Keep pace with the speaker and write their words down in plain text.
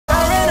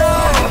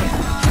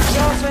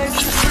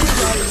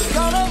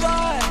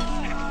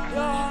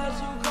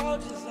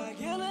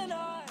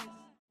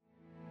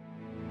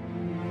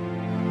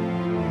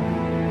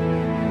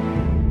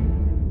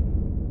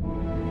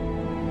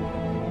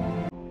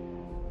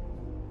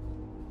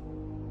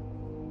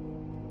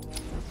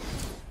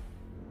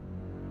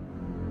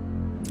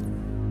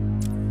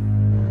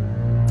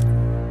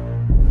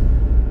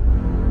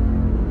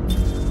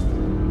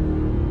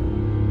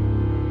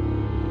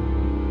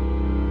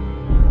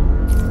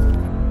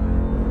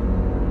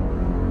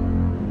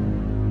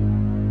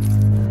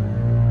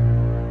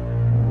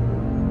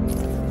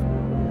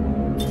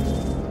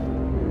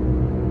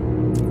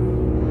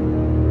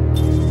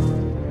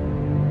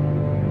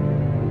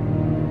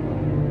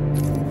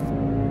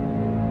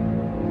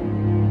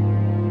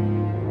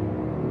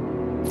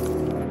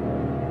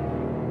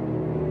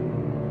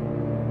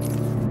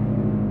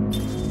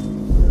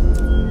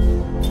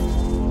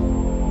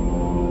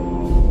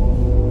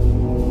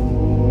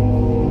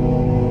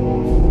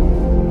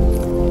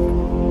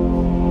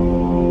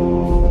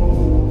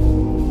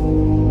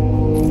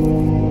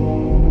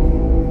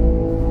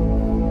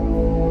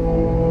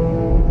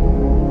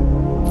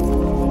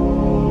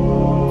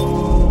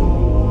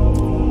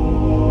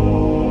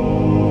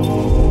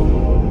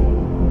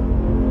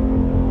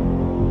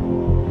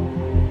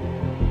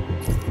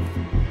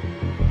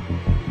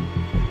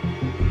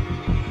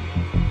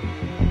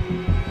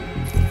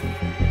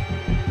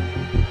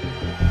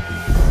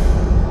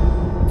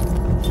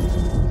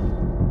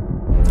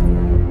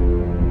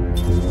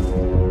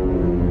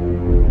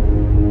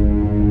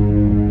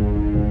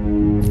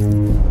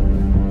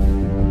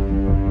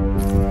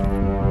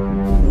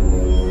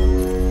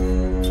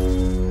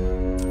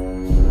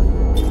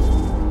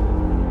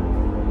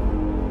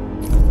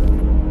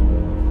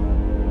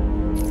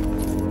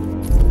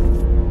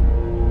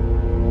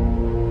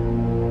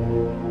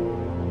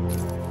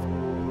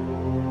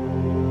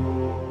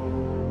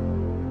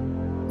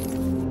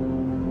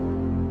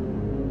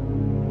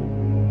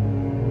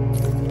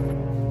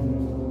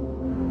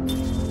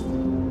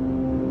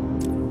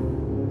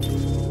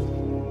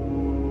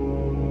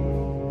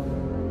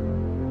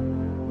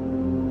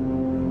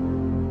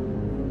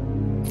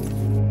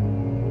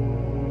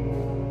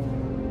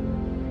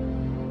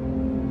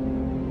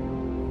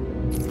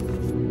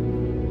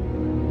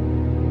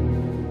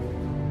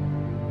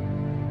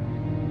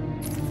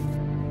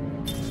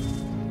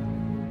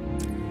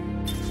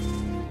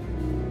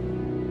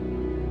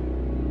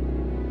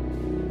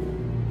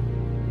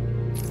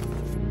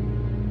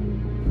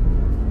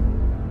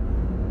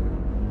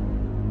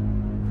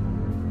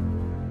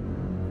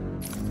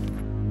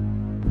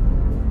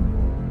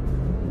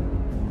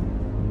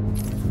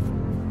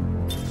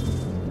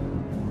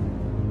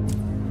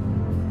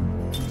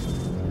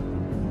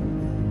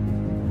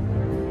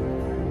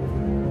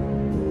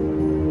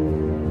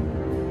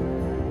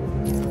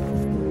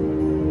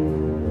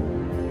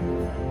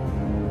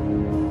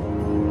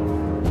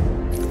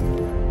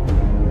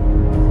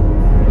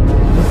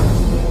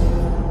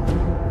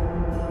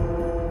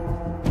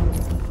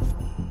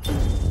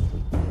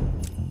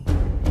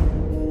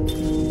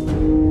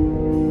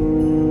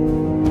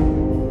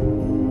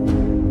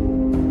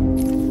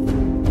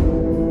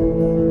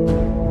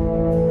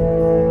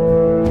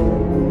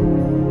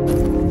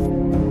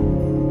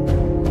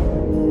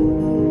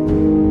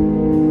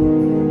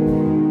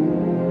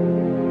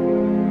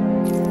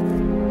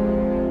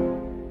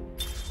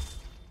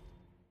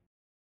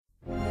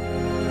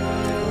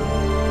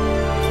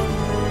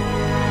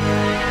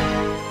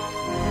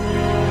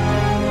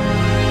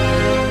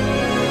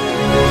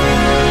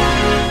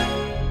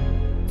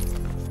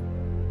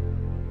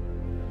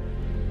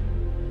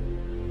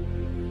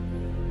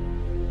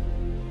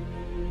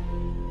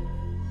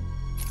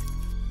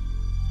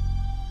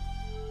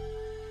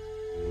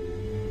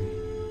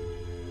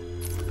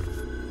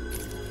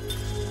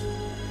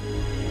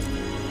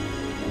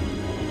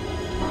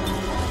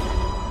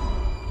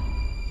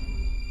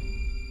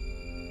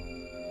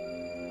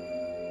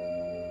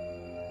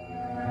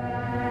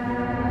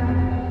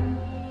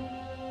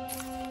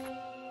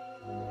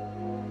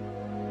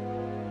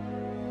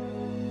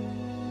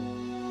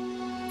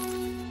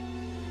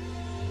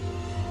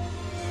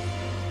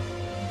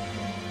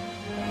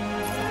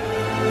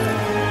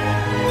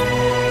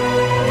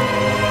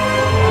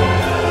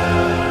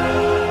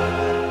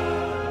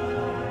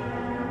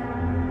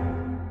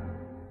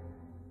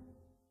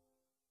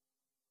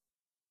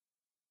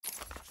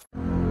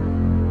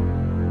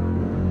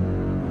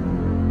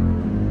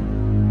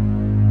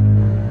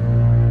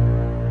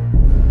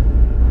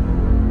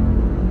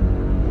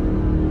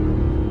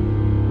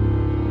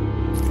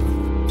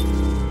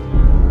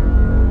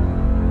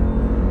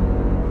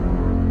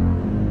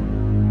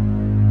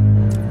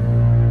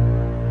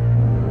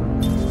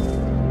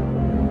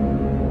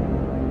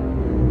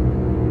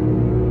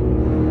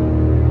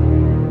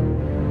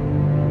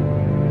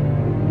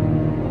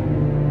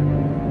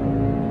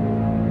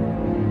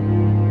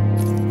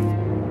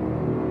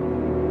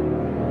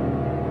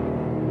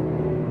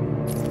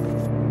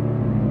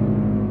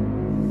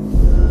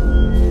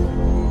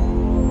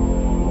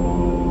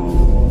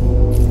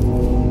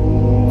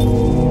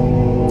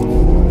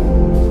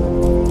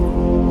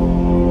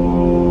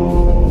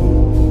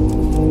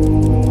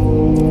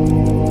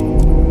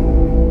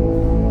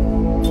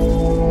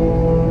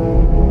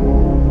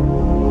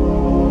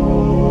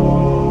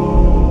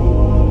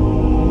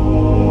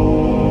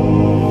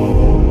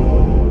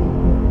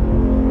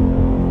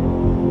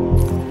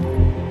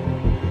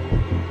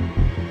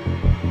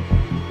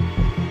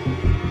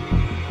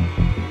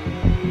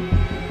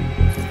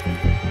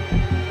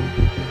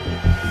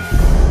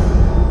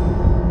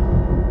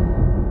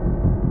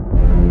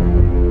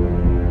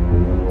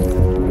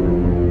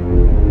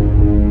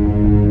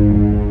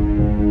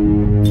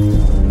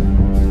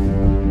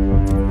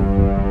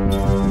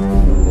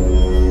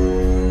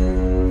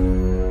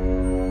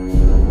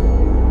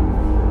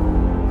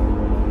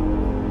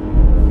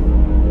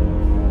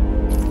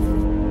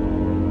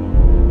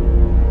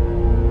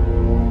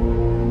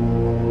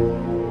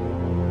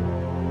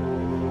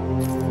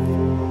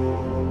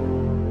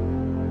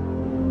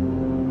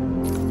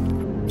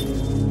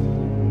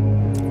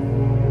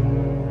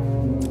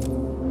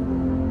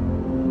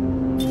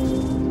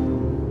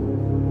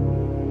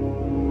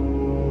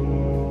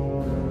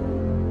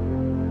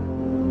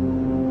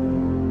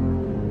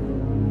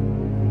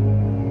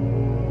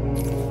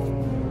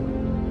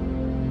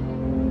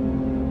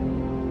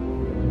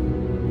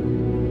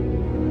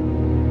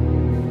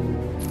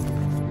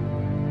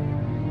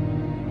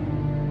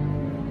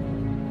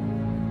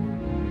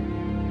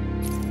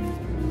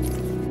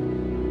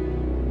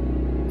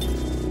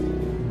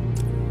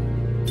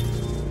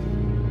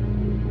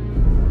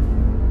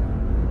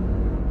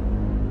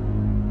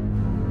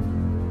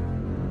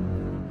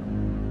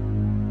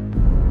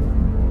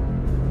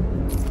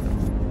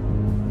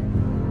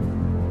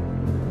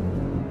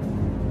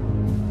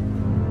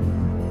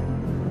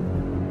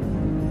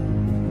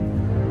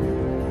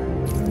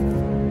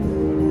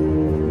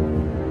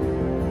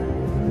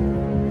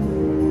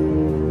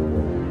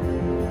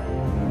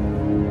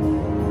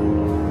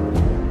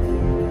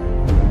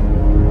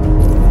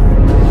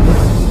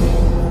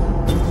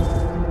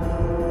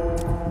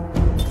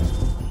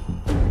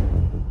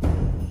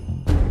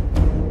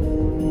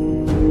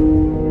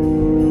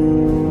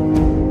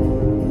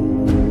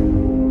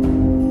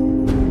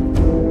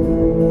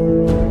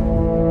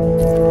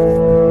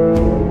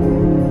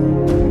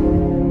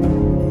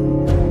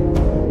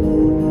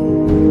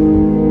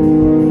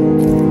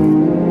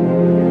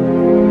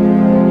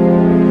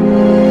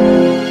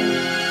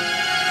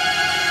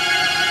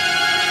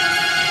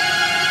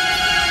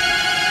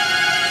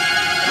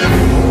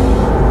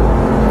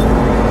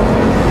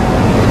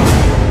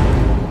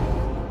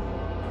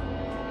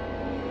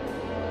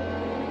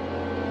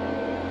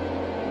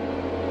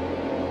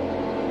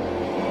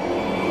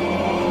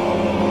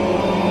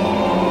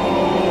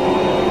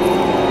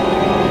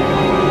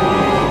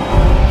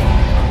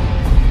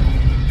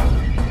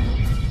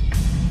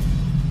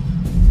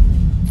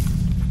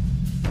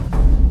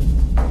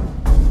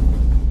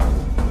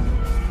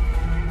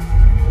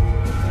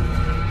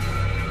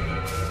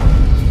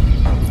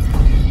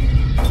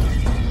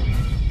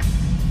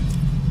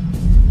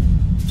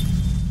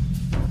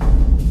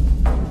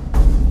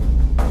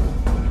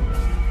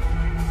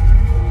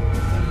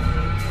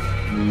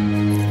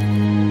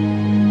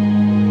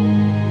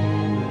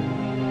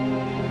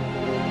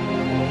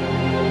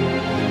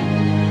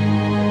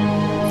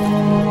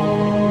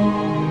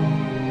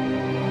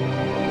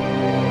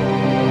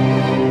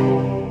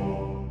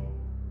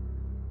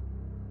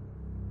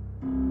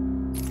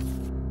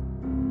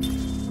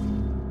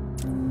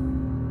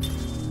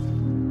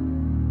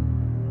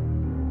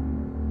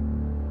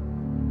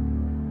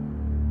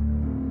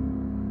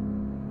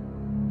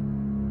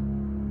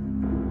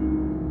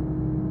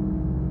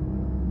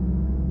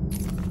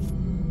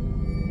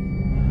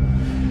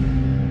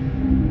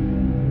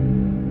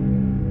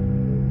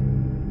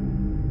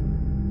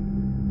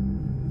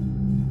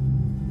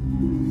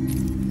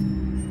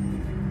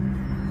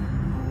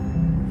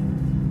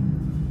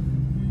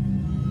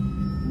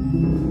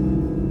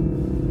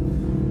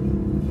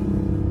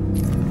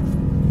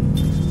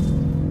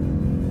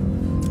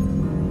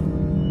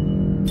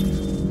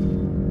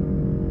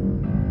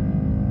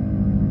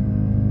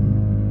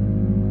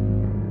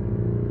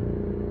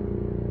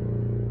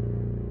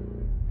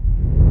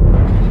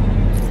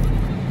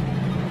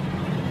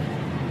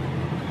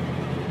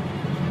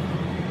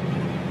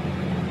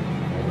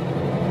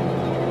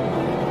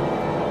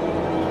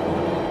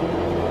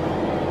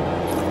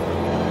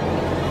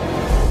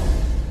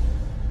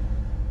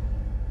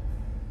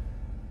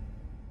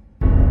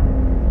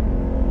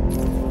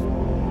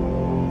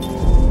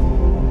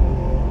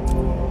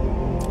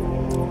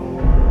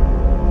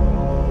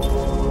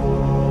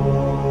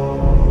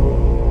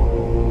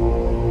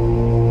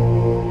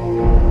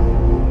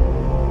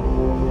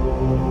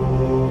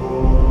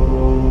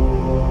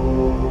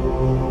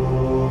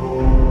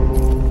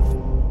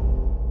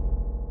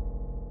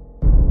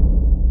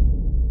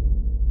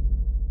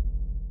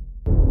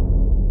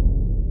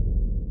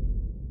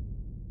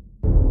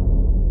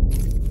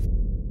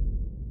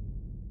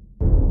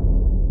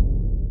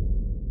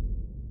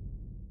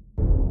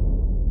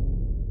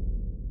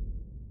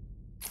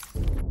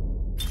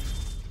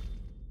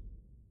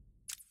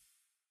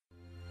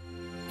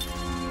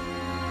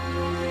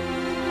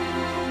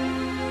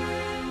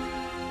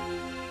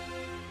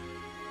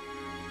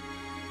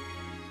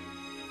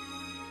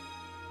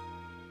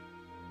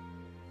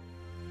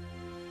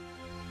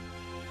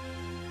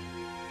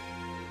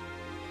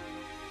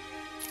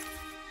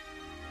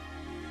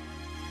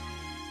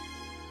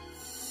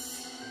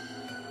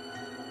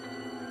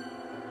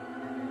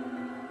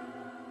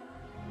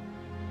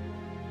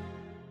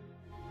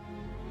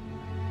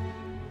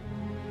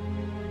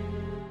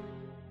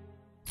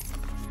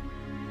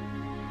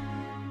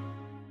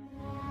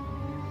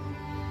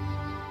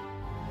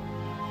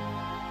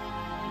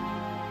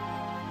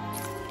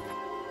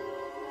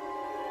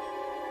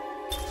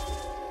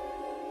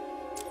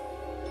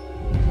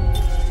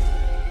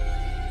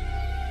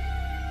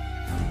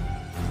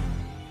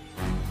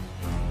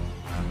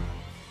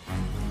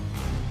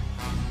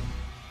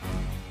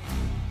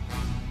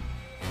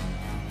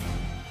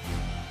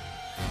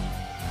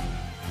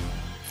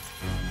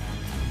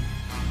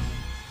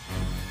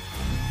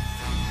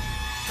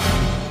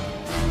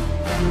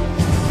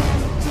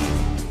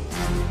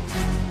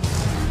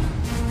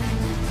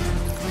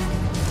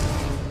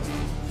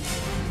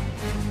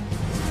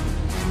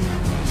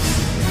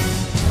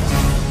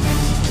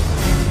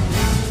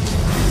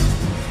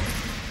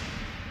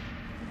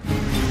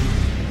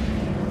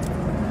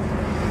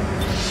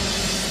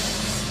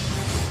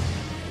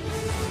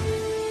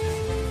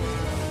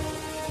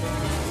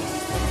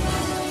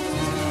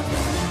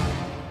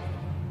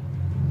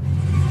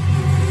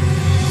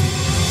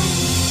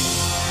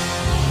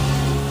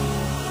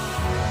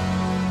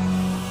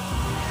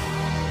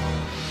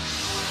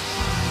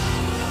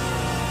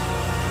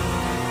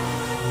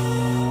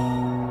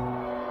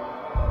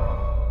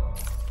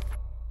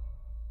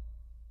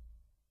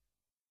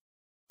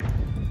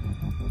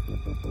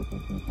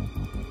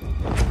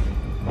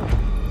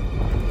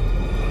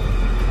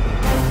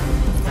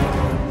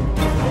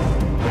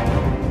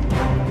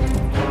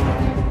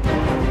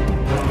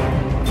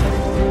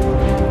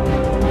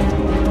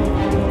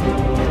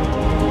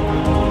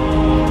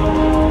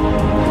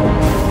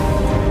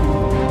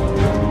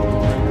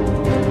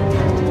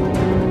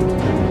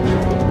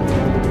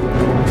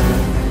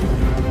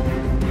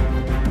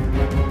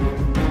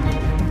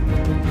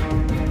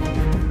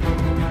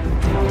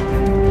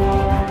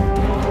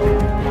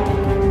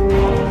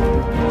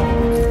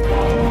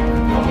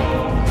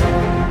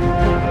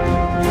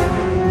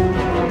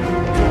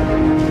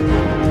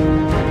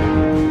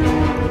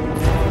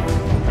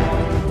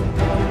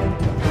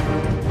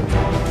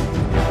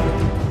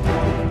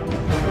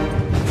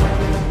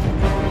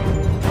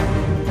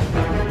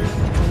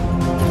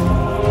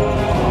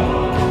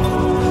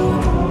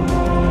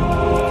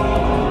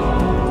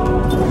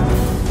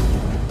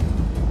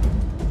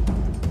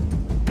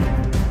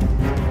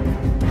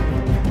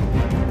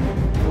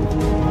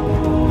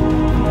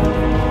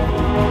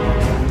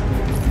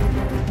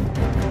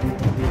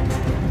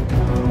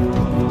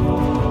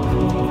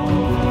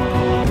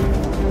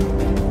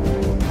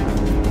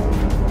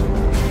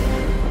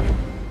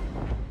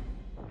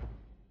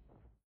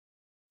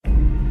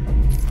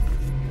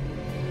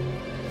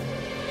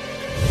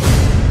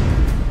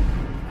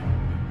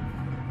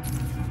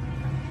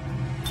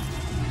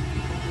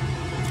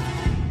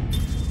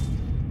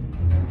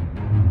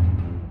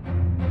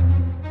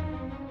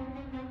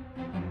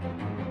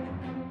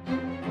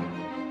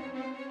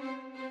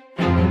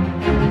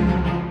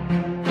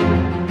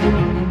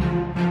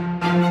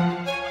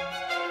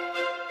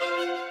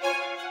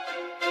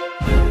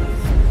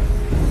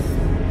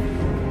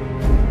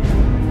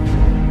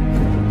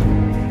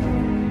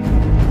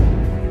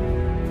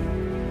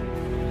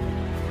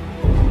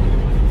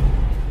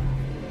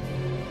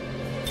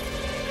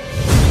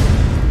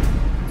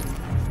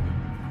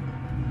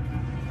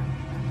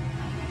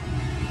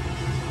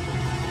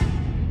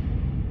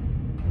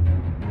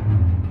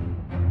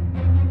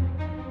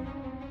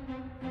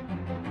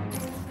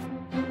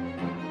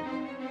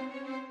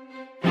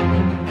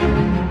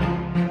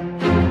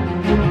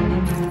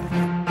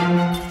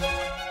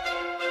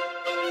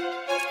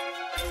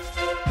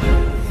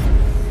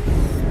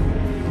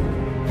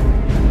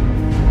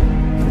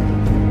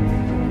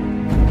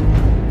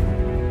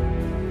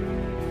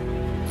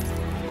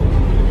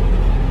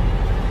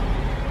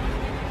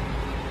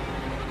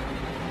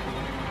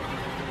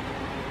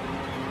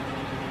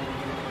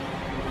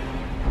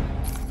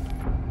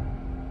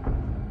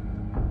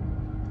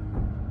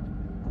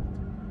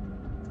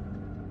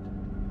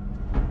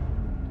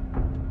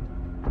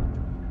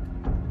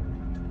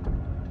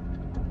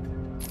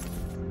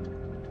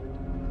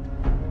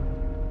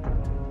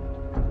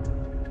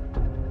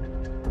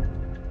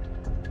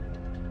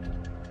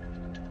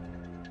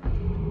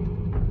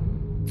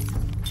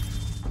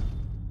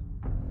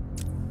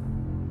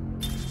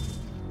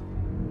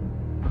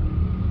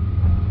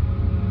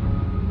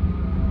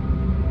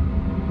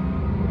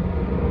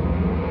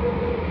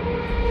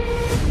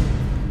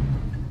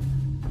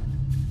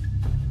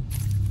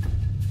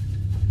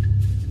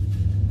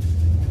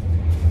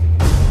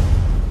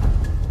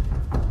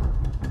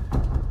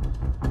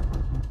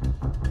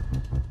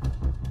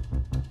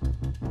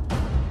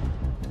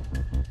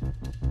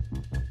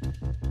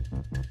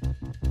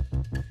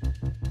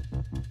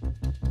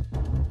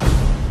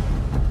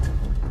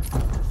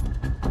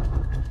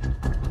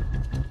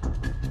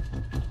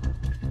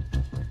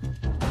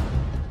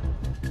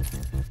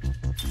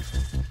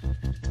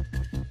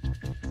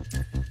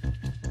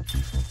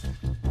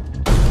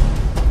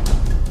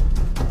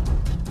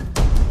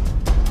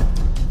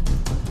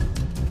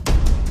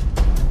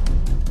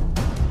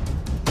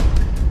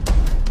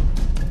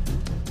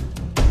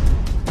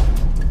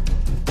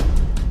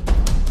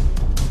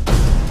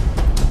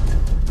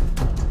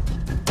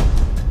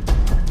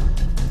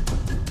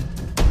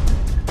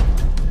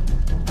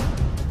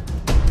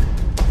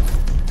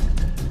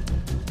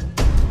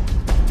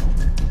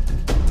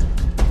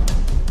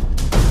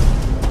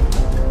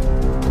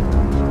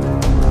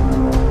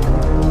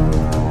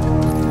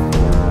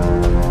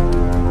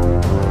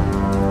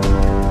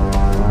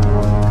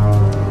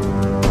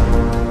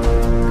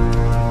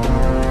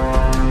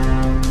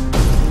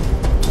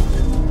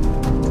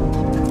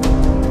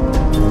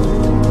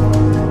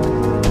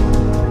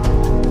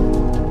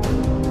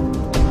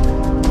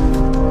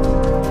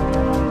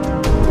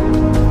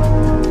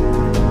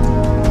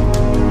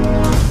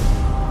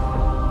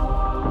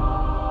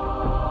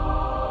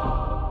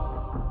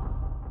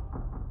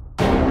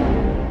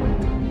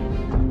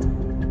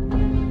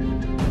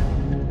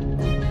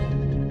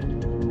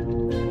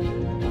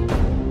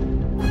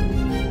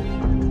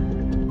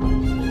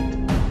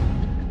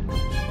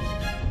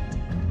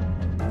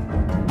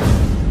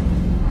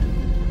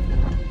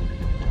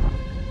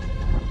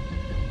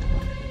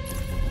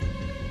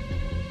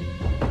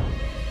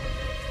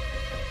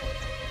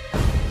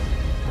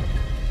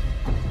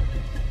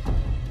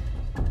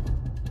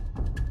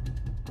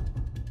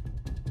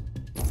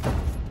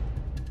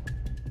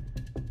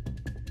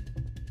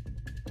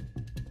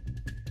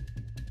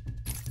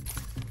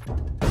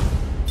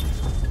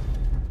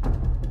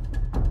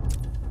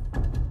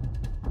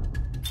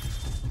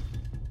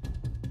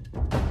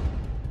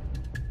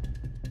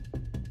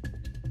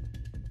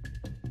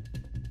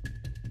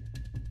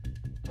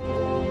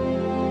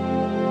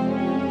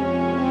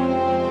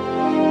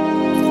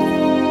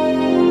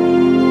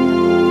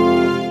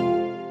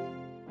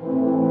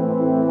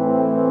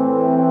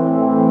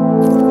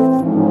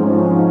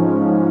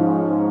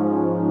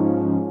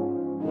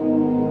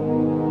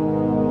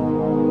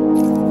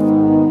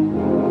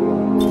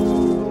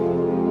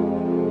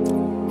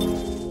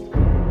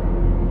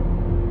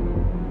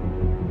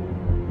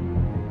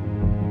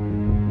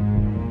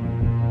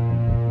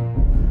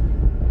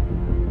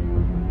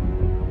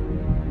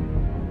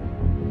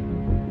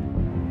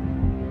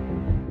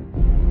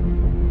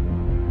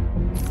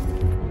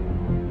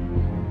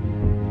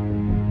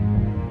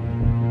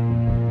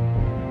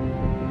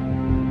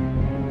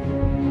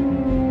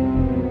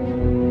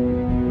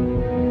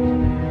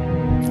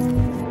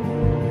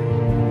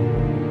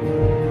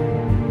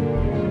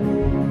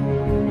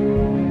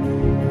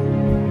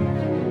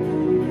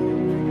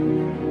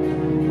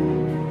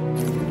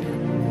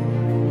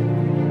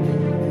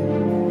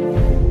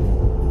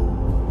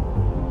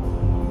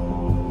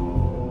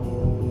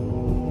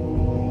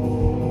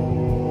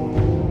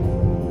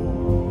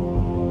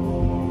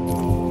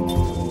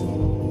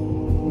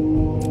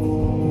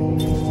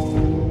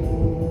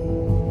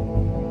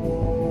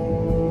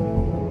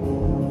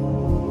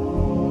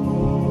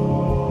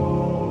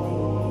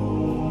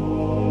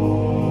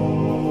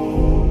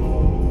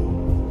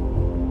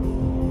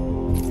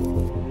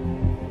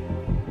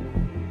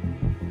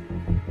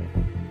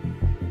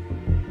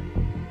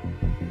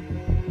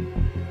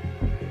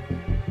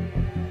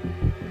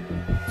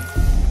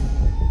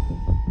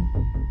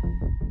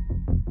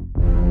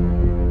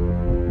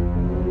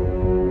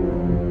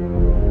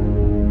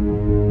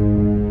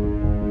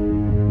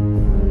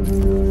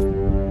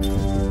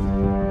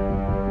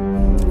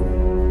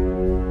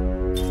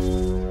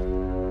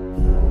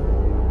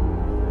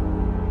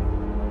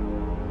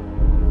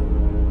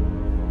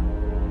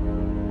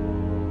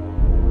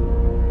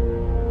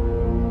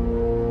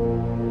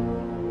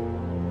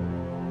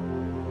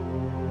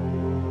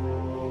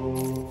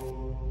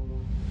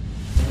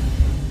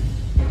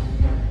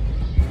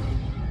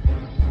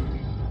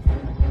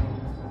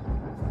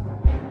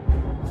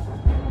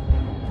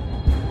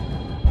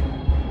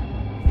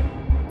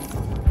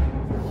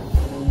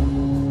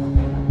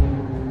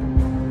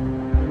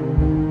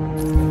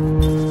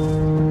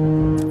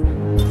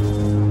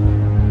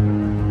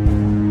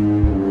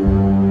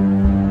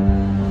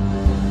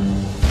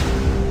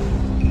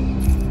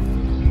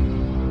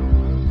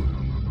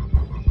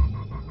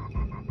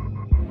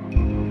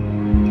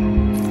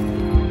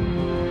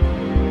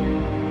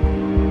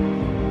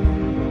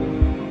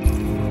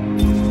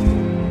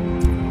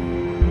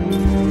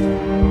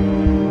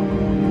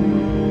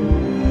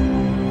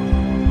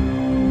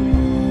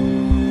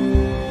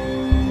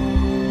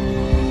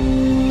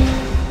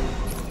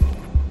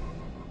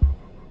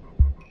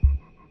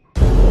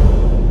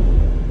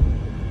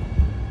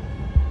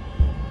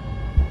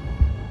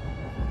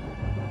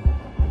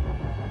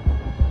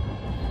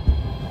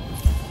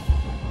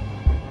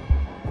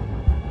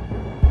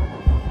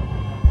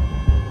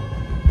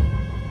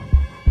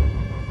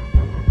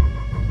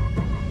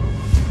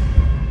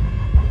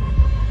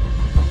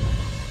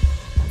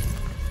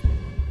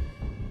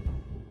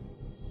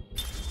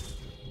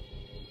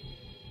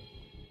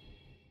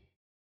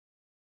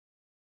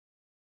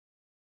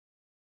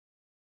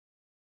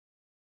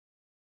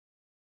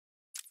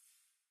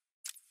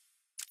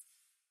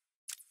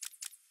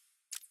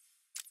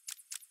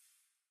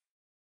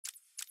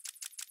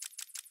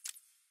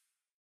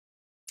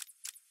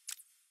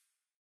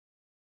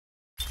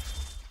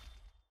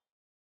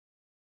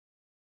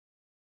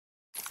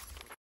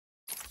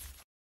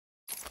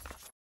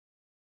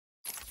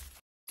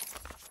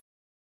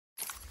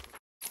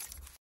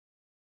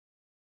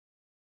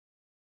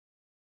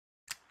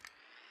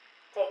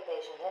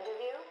patient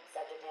interview.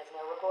 Subject has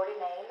no recorded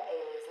name.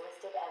 Alias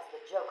listed as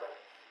the Joker.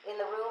 In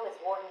the room is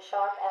Warden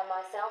Sharp and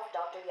myself,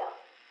 Dr. Young.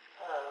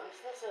 Oh,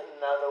 is this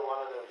another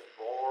one of those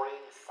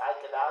boring psych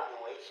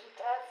evaluation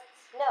tests?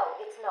 No,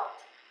 it's not.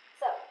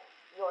 So,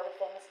 you're the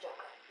famous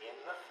Joker. In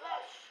the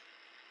flesh.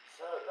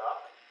 So,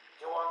 Doc,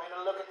 do you want me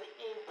to look at the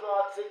ink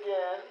blots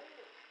again?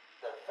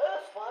 The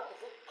first one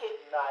is a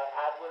kitten I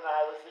had when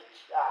I was a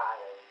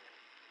child.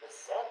 The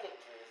second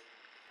is,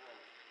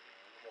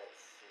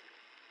 let's see,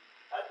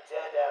 a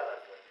dead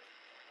elephant.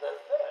 The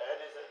third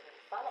is a...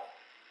 Funny.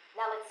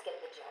 Now let's skip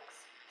the jokes.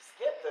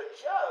 Skip the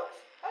jokes?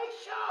 Hey,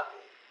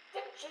 Sharpie,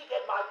 didn't she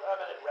get my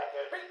permanent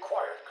record? Be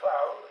quiet,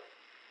 clown.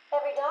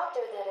 Every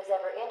doctor that has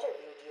ever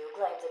interviewed you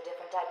claims a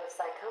different type of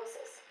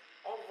psychosis.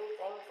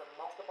 Everything from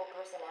multiple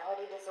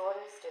personality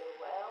disorders to,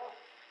 well,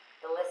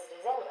 the list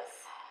is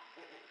endless.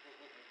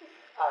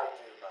 I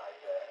do my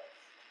best.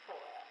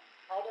 Well,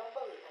 I don't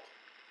believe it.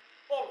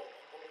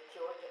 Anything can be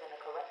cured given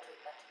the correct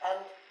treatment.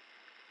 And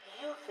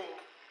you think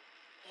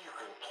you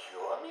can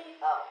cure me?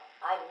 Oh,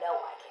 I know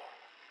I can.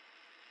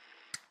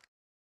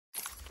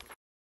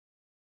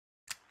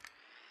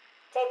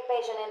 Tape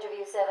patient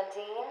interview 17.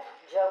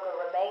 Joker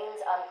remains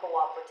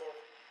uncooperative.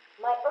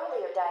 My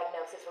earlier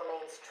diagnosis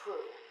remains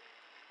true.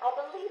 I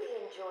believe he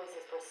enjoys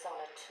his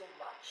persona too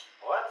much.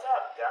 What's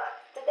up, Doc?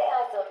 Today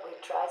I thought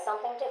we'd try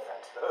something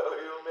different. Oh,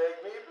 you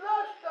make me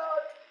blush, Doc.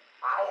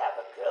 I have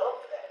a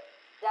girlfriend.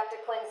 Dr.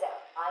 Quinzel,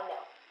 I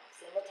know. I've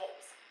seen the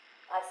tapes.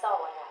 I saw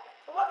what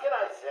happened. What can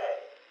I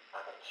say?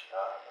 I'm a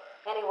charmer.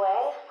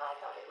 Anyway, I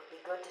thought it would be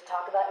good to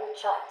talk about your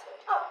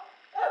childhood. Oh,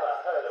 ever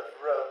heard of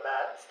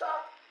romance,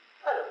 Doc?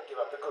 I don't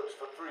give up the goods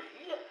for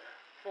free.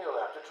 You'll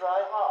have to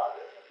try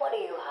harder. What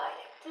are you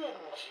hiding?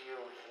 Didn't you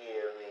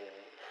hear me?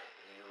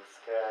 You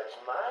scratch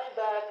my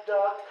back,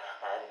 Doc,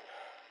 and,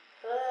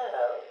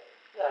 well,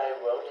 I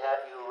won't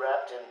have you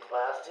wrapped in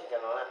plastic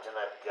and left in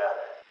a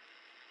gutter.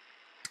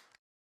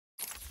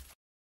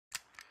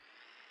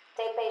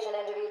 Tape patient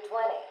interview 20.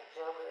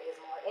 Joker is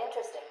more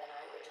interesting than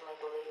I originally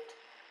believed.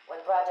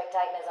 When Project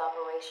Titan is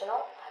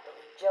operational, I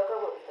believe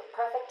Joker will be the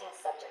perfect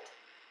test subject.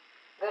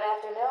 Good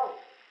afternoon.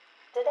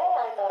 Today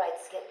I thought I'd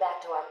skip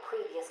back to our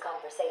previous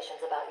conversations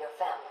about your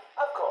family.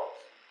 Of course.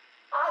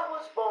 I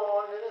was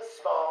born in a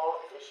small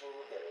fishing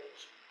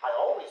village. I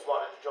always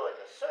wanted to join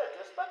the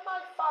circus, but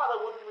my father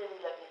wouldn't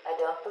really let me. I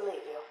don't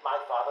believe you. My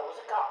father was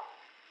a cop.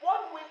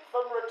 1 week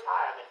from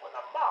retirement when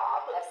the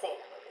mob... I've seen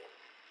the movie.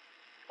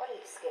 What are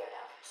you scared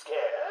of?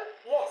 Scared?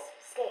 Yes,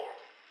 scared.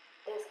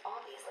 There's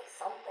obviously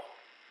something.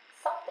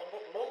 Something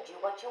that made you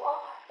what you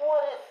are.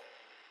 What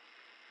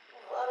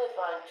if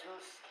I'm too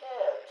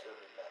scared to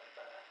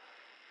remember?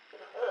 It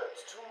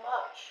hurts too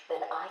much.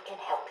 Then I can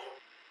help you.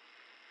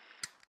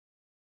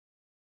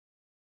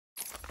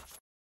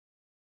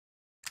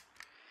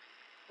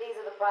 These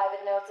are the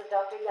private notes of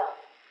Dr. Young.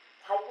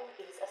 Titan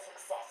is a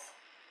success.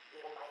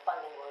 Even my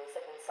funding worries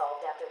have been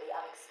solved after the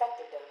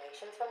unexpected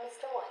donations from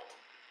Mr. White.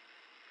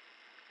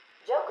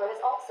 Joker has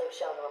also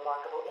shown a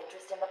remarkable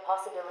interest in the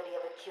possibility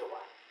of a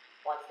cure.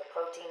 Once the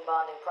protein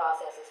bonding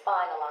process is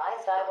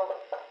finalized, I will...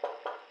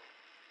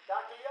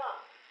 Dr. Young,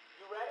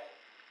 you ready?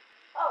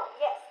 Oh,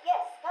 yes,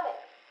 come in.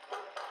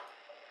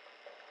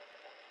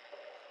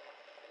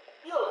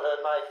 You'll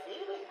hurt my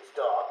feelings,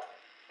 Doc,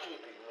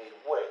 keeping me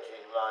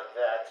waiting like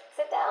that.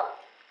 Sit down.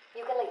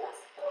 You can leave us.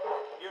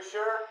 You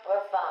sure?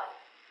 We're fine.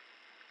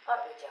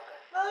 Aren't we, Joker?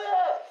 Oh,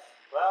 yes.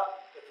 Well,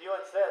 if you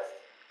insist.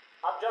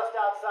 I'm just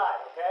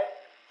outside, okay?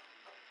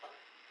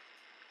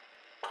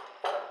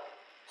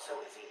 So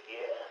is he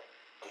here?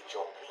 Did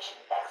your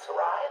patient X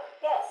arrive?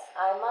 Yes,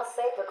 I must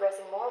say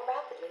progressing more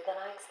rapidly than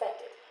I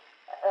expected.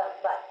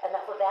 But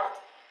enough of that.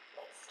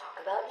 Let's talk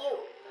about you.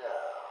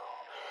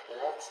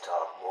 No. Let's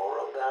talk more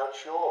about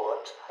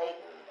your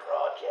Titan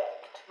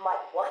project. My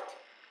what?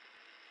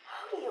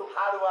 How do you...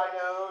 How do I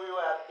know you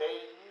have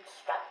Bane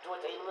strapped to a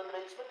table in the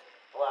basement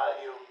while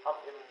you pump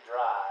him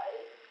dry?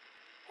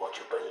 Would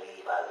you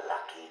believe a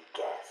lucky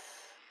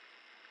guess?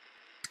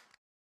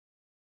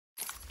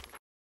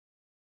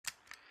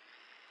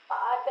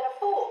 I've been a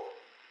fool.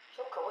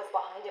 Joker was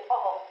behind it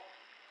all.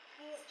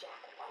 He's Jack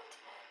White.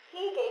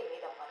 He gave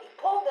me the money,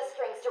 pulled the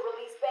strings to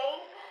release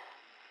Bane.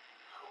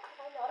 How could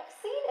I not have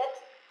seen it?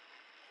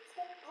 He's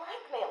been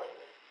blackmailing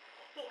me.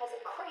 He has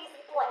a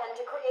crazy plan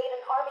to create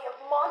an army of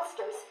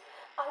monsters.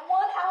 I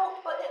want out,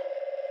 but...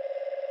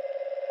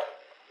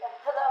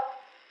 Hello?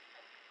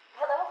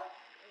 Hello?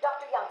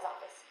 Dr. Young's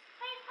office.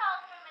 Please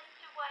hold for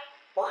Mr. White.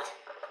 What?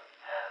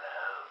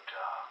 Hello,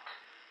 Doc.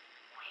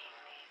 We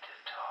need to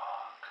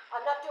talk.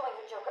 I'm not doing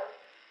it, Joker.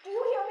 Do you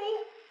hear me?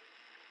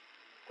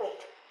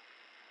 Wait.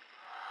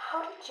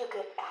 How did you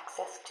get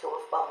access to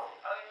a phone?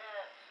 Oh,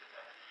 yes.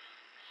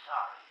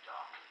 Sorry,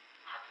 Doc.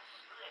 Had to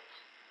split.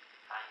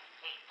 I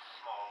hate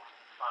small,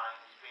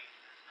 confined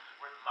spaces.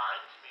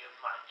 Reminds me of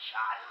my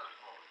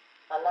childhood.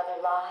 Another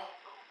lie?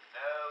 Who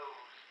knows?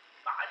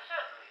 I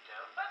certainly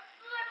don't, but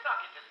let's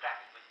not get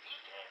distracted with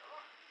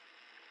details.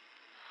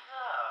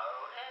 So,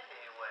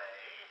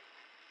 anyway,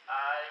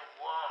 I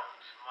want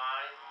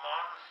my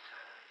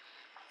monsters.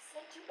 I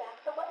sent you back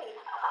the money.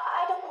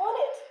 I don't want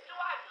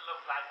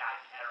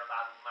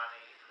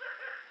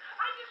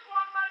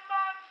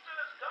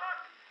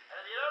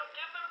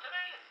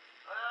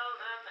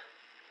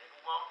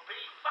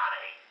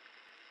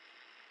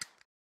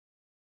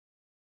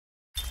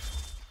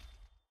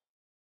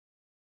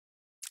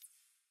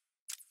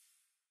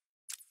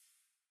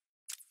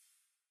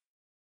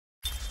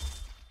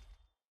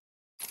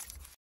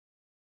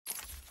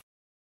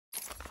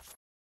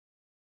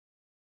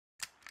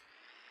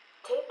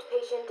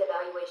patient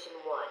evaluation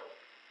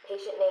 1.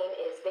 Patient name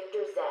is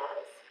Victor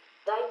Zaz.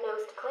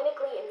 Diagnosed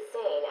clinically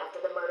insane after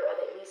the murder of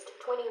at least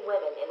 20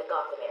 women in the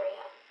Gotham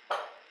area.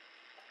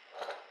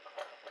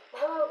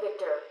 Hello,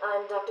 Victor.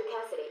 I'm Dr.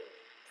 Cassidy.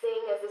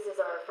 Seeing as this is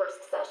our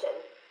first session,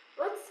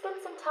 let's spend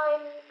some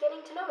time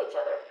getting to know each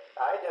other.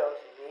 I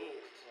don't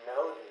need to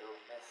know you,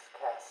 Miss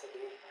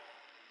Cassidy.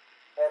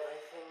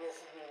 Everything is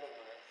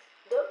meaningless.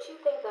 Don't you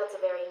think that's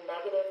a very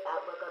negative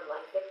outlook on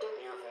life, Victor?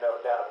 You've no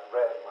doubt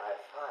read my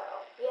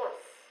file.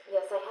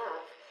 Yes, I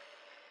have.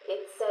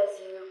 It says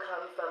you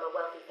come from a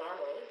wealthy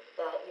family,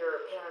 that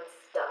your parents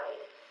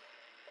died,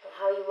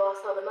 how you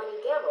lost all the money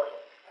gambling.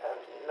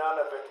 And none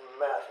of it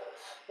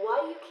matters.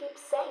 Why do you keep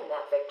saying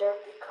that, Victor?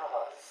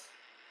 Because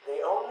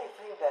the only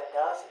thing that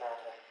does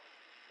matter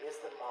is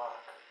the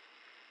mark.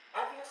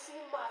 Have you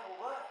seen my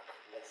work,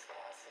 Miss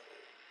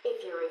Cassidy?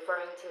 If you're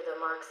referring to the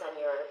marks on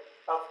your...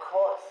 Of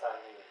course I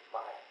mean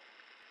my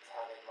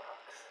tally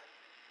marks.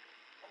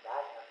 And I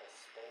have a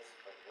space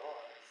for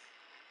yours.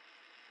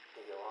 Do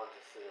you want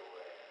to see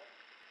where?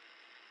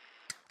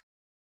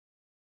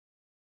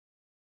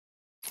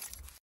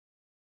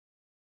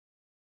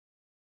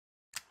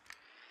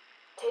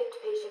 Taped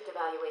patient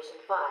evaluation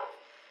 5.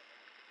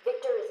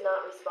 Victor is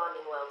not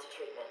responding well to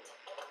treatment.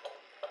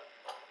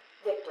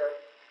 Victor,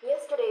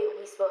 yesterday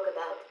we spoke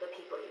about the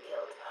people you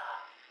killed.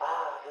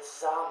 Ah, the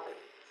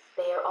zombies.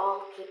 They are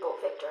all people,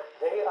 Victor.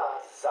 They are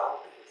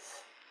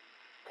zombies.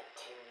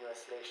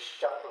 Continuously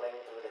shuffling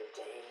through the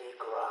daily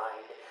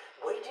grind,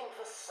 waiting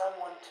for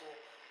someone to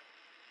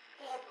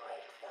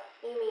liberate them.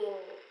 You mean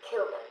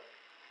kill them?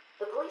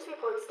 The police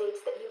report states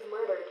that you've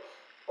murdered,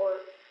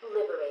 or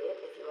liberated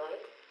if you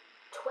like,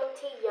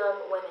 20 young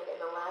women in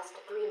the last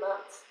 3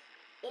 months.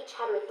 Each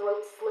had her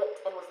throat slit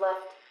and was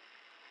left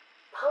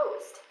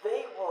posed.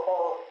 They were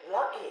all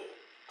lucky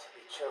to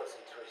be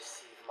chosen to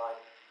receive my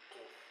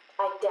gift.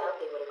 I doubt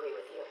they would agree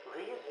with you.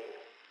 Really?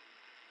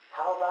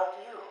 How about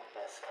you,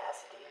 Miss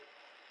Cassidy?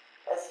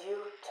 As you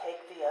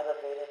take the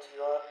elevator to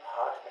your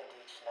apartment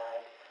each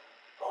night,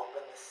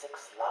 open the 6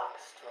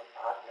 locks to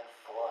apartment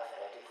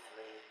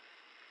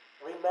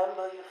 433.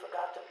 Remember you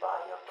forgot to buy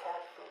your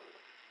cat food.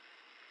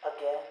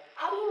 Again.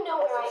 How do you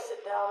know where As you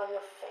sit down on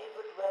your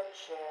favorite red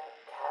chair,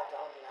 cat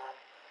on lap,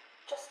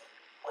 just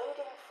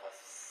waiting for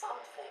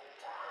something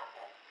to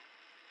happen.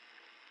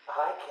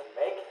 I can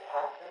make it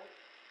happen,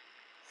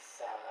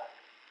 Sarah.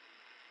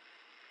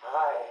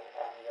 I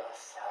am your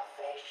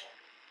salvation.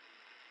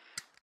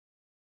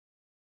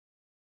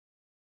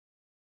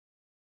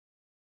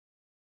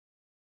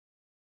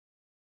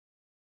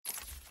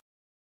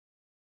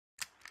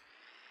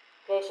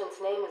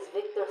 Patient's name is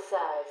Victor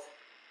Zaz.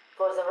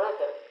 For the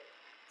record,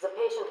 the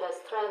patient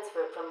has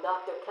transferred from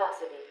Dr.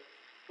 Cassidy,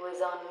 who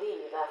is on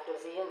leave after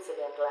the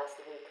incident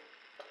last week.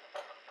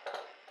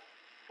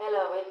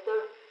 Hello,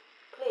 Victor.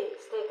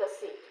 Please take a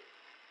seat.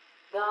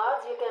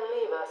 Guards, you can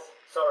leave us.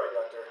 Sorry,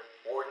 Doctor.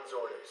 Warden's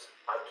orders.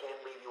 I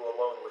can't leave you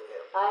alone with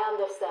him. I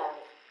understand.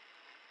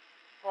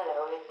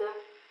 Hello, Victor.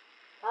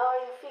 How are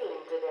you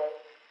feeling today?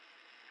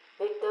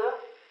 Victor,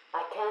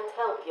 I can't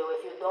help you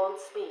if you don't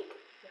speak.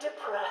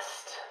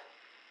 Depressed.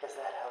 Does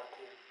that help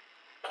you?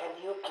 Can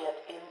you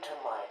get into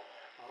my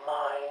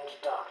mind,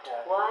 Doctor?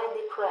 Why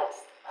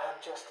depressed? I'm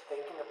just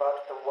thinking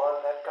about the one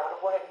that got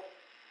away.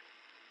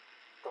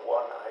 The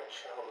one I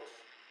chose.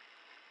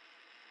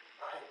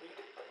 I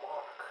needed the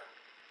mark.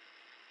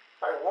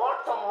 I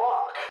want the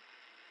mark!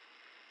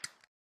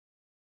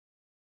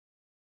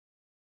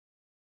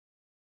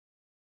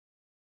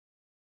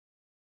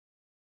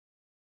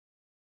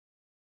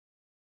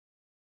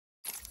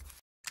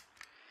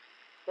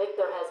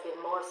 Victor has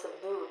been more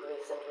subdued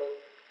recently.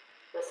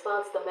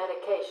 Response to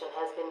medication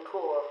has been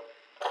poor.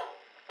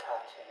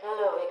 Cutting.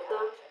 Hello,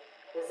 Victor.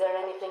 Is there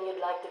anything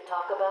you'd like to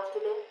talk about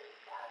today?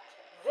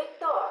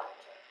 Victor!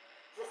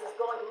 This is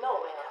going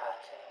nowhere.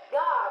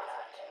 Guards!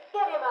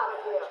 Get him out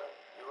of here!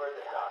 You heard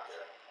the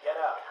doctor. Get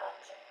up.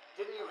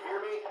 Didn't you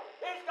hear me?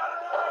 He's got a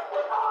knife!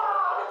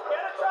 Ah!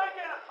 Get a trike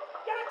in him!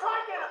 Get a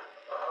trike in him!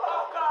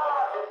 Oh,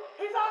 God!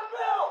 He's on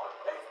Bill!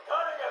 He's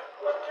cutting him!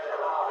 Get him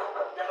off!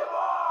 Get him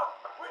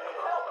off! We need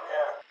help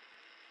here!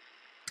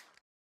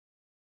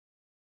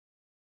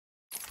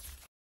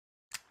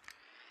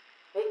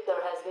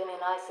 Victor has been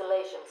in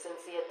isolation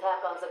since the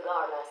attack on the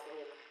guard last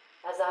week.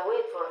 As I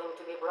wait for him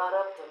to be brought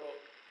up to me,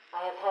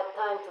 I have had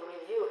time to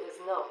review his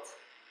notes.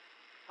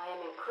 I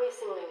am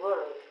increasingly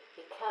worried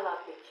he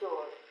cannot be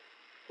cured.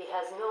 He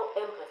has no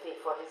empathy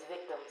for his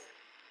victims.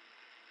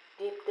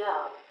 Deep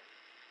down,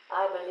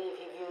 I believe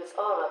he views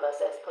all of us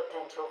as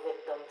potential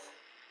victims.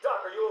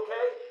 Doc, are you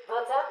okay?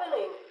 What's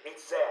happening?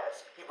 It's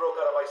Zaz. He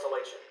broke out of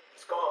isolation.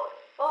 He's gone.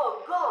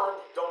 Oh, God!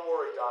 Don't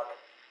worry, Doc.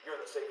 You're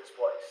in the safest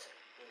place.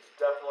 He's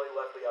definitely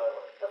left the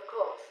island. Of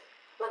course.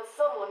 But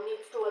someone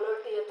needs to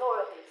alert the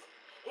authorities.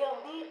 He'll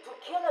need to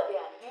kill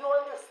again. Do you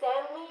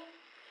understand me?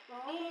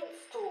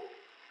 Needs to.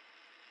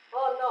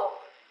 Oh, no.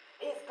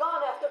 He's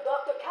gone after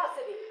Dr.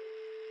 Cassidy.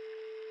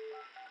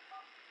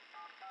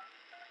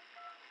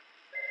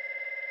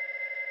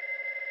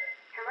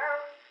 Hello?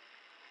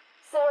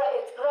 Sarah,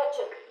 it's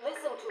Gretchen.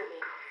 Listen to me.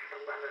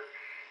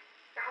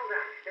 Hold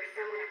on, there's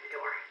someone at the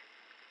door.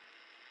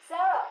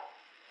 Sarah,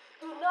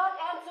 do not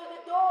answer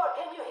the door.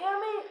 Can you hear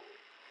me?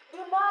 Do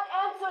not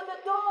answer the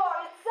door.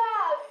 It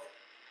says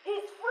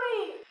he's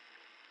free.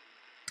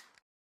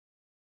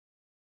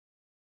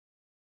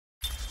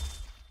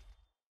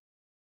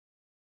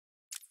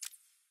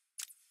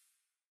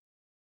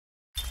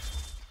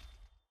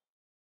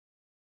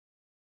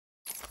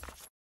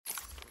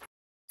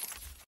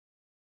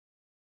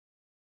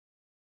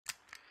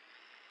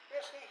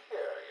 Is he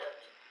here yet?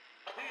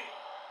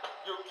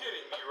 You're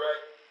kidding me,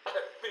 right?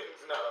 That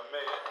thing's not a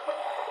man.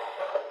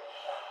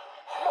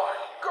 My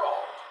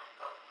God!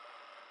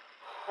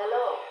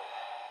 Hello.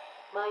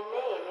 My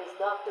name is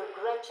Dr.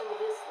 Gretchen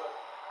Whistler.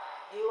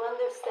 Do you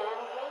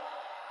understand me?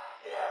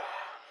 Yeah,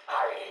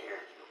 I hear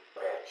you,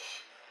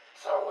 bitch.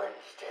 So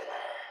when's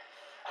dinner?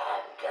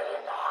 I'm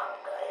getting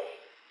hungry.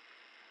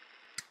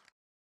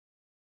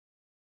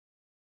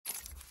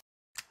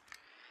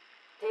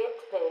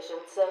 Taped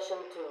patient session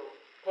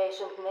 2.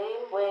 Patient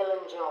name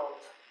Waylon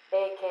Jones,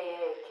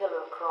 a.k.a.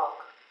 Killer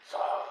Croc.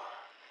 So,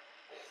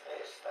 is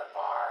this the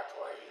part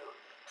where you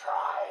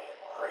try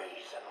and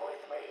reason with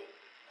me?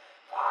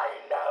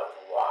 Find out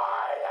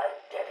why I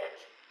did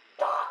it,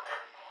 Doc.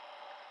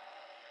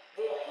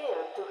 We're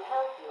here to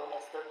help you,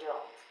 Mr.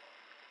 Jones.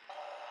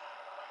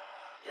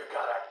 You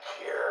got a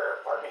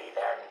cure for me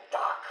then,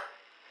 Doc?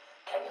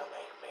 Can you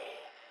make me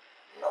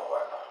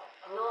normal?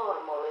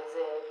 Normal is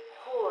a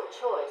poor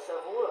choice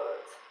of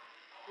words.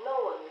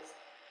 No one's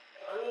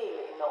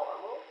really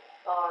normal,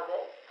 are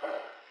they?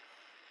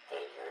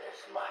 Figured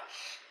as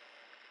much.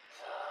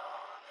 So,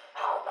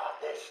 how about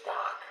this,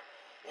 Doc?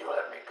 You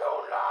let me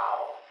go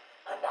now,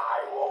 and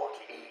I won't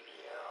eat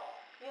you.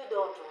 You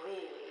don't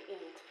really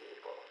eat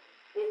people.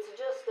 It's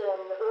just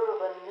an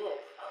urban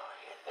myth. Oh,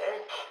 you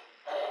think?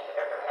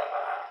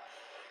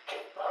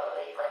 Keep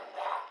believing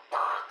that,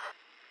 Doc.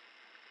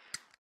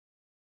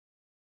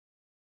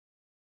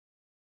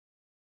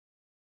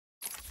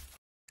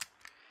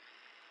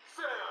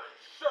 Sit down and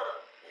shut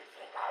up! You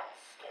think I'm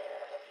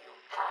scared of you,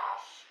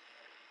 Cash?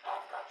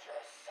 I've got your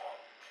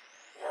scent.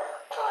 You're...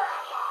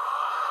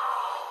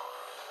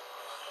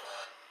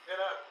 And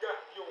I've got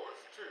yours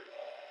too.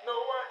 Know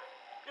what?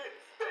 It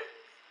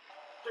stinks!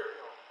 Carry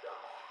on,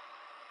 Doc.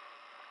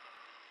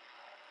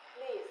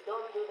 Please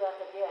don't do that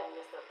again,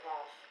 Mr.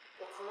 Cash.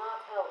 It's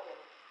not helping.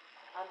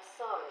 I'm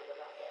sorry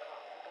about the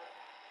problem, but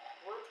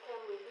what can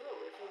we do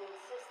if you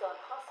insist on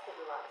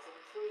hospitalizing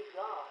 3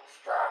 guards?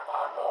 Strap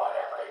on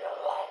whatever you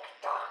like,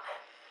 Doc.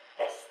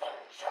 This thing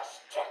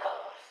just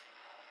tickles.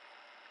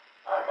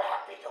 I'm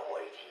happy to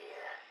wait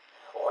here.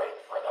 Wait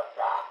for the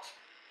bat.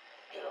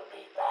 He'll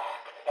be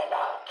back, and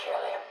I'll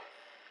kill him.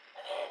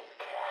 Then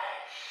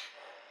Cash.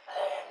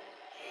 Then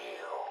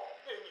you.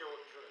 In your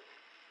dream.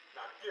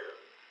 Now get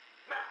up.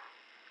 Now!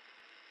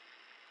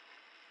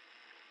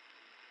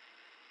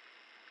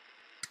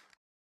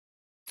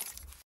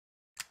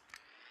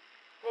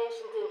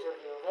 Patient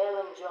interview,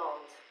 Waylon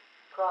Jones.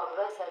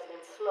 Progress has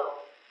been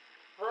slow.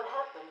 What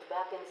happened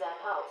back in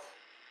that house?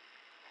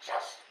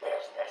 Just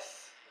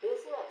business.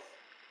 Business?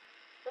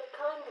 What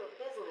kind of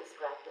business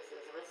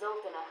practices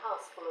result in a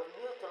house full of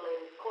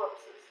mutilated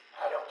corpses?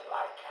 I don't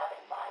like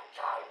having my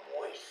time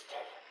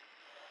wasted.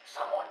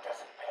 Someone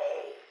doesn't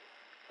pay.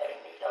 They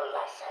need a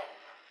lesson.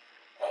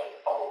 They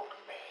owed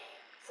me.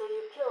 So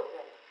you killed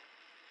them,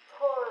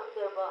 tore up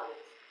their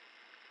bodies.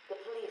 The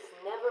police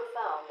never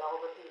found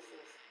all the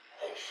pieces.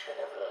 They should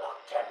have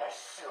looked in the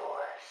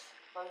sewers.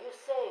 Are you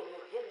saying you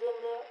hid them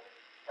there?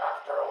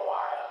 After a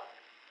while.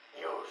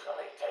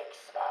 Usually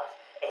takes about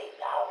 8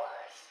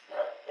 hours.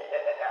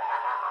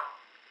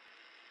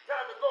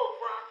 Time to go,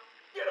 Croc.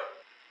 Get up!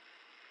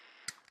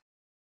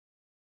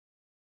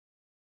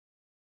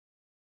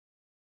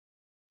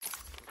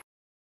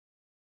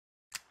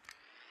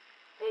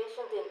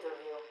 Patient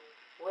interview.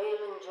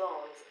 Waylon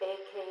Jones,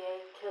 a.k.a.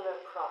 Killer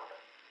Croc.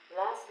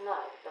 Last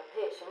night, the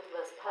patient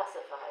was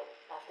pacified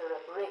after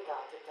a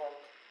breakout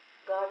attempt.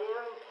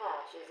 Aaron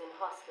Cash is in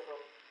hospital.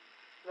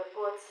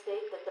 Reports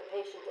state that the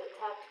patient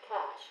attacked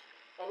Cash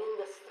and in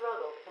the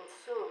struggle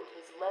consumed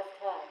his left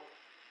hand.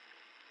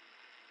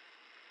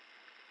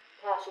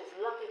 Cash is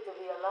lucky to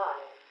be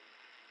alive.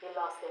 He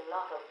lost a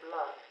lot of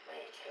blood.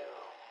 Me too.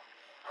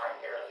 I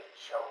nearly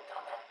choked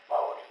on that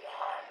bony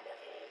hand of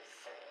his.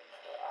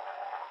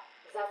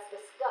 That's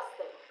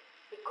disgusting.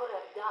 He could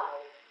have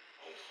died.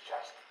 He's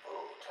just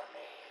food to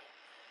me.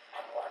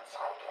 And once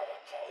I get a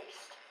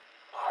taste,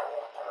 I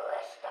want the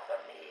rest of the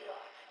meal.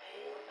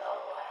 You know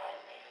what I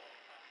mean.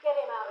 Get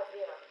him out of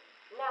here.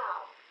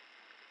 Now.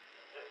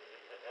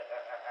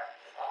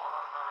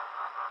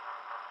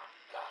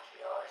 Got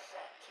your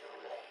scent too,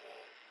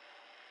 lady.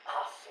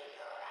 I'll see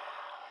you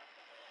around.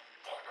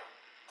 Tick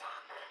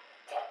tock,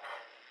 tick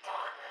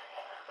tock.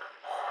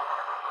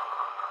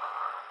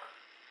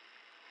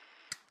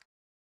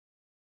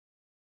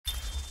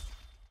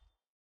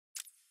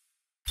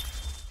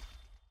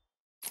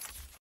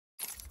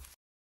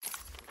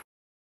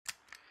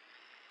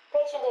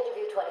 Patient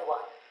interview 21.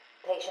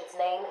 Patient's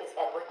name is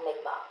Edward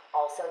Nigma,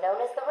 also known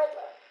as the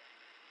Riddler.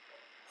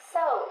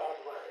 So,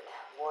 Edward,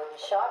 Warden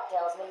Sharp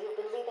tells me you've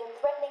been leaving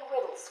threatening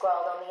riddles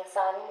scrawled on the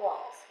asylum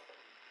walls.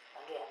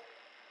 Again.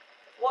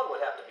 One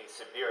would have to be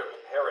severely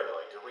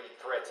paranoid to read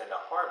threats into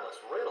harmless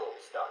riddles,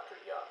 Dr.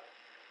 Young.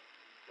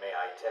 May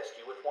I test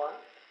you with one?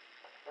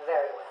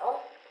 Very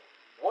well.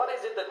 What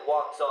is it that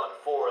walks on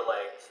 4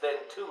 legs, then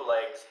 2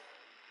 legs,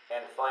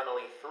 and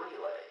finally 3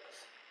 legs?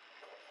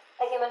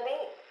 A human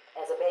being.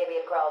 As a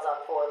baby, it crawls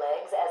on 4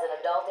 legs. As an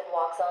adult, it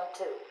walks on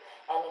 2.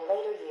 And in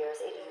later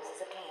years, it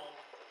uses a cane.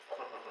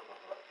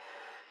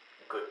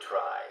 Good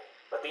try.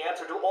 But the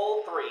answer to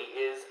all 3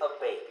 is a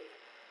baby.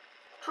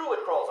 True,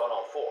 it crawls on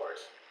all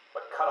 4s,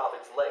 but cut off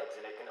its legs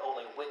and it can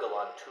only wiggle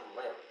on 2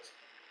 limbs.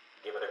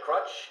 Give it a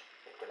crutch,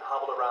 it can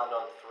hobble around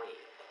on 3.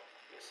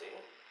 You see?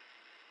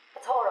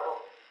 It's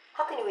horrible.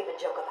 How can you even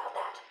joke about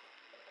that?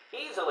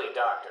 Easily,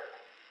 Doctor.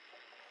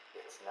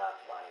 It's not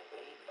my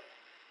baby.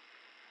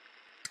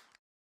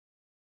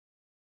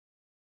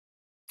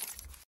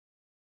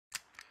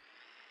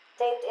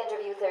 Taped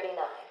interview 39.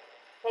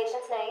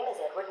 Patient's name is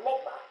Edward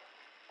Nigma.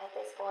 At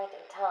this point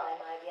in time,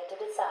 I've yet to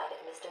decide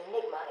if Mr.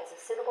 Nigma is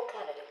a suitable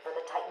candidate for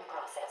the Titan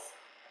process.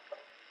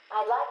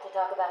 I'd like to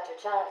talk about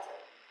your childhood.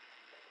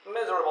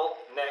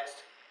 Miserable.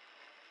 Next.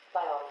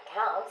 By all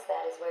accounts,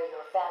 that is where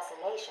your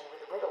fascination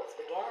with riddles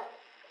began.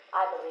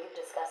 I believe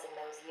discussing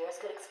those years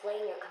could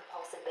explain your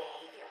compulsive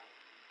behavior.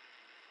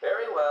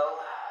 Very well.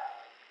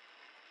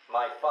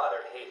 My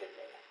father hated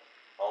me.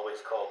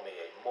 Always called me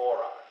a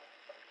moron.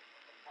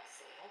 I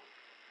see.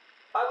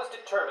 I was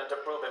determined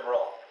to prove him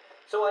wrong,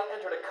 so I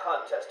entered a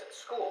contest at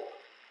school.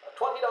 A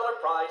 $20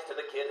 prize to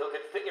the kid who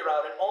could figure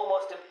out an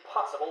almost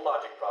impossible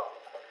logic problem.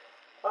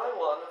 I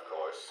won, of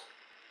course.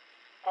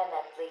 And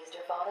that pleased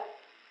your father?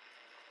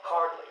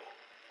 Hardly.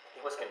 He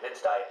was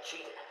convinced I had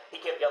cheated.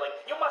 He kept yelling,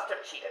 "You must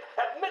have cheated!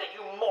 Admit it,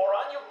 you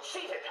moron! You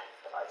cheated!"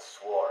 I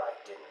swore I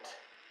didn't,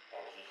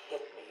 and he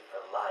hit me for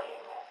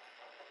lying.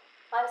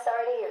 I'm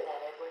sorry to hear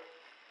that, Edward.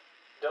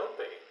 Don't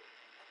be.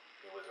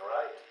 He was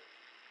right.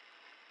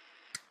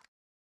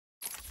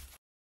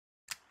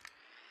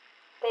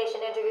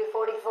 Patient interview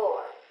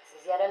 44.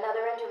 This is yet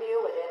another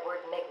interview with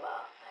Edward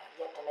Nigma. I have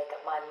yet to make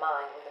up my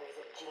mind whether he's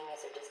a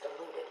genius or just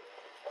deluded.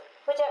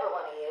 Whichever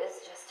one he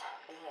is, just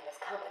being in his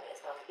company is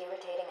both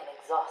irritating and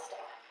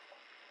exhausting.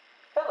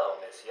 Hello,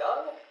 Miss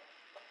Young.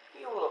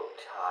 You look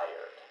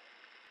tired.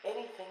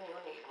 Anything you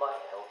need my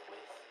help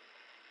with?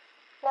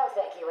 No,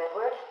 thank you,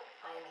 Edward.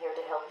 I am here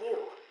to help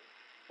you.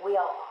 We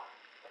all are.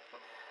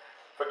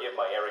 Forgive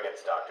my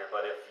arrogance, Doctor,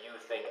 but if you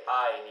think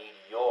I need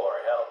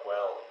your help,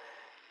 well,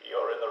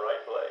 you're in the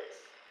right place.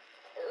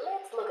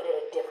 Let's look at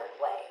it a different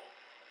way.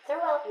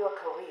 Throughout your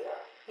career,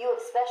 you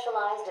have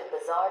specialized in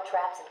bizarre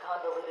traps and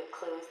convoluted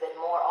clues that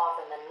more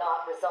often than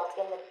not result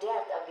in the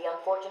death of the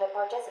unfortunate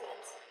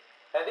participants.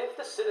 And if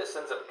the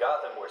citizens of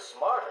Gotham were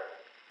smarter,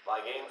 my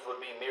games would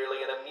be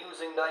merely an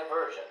amusing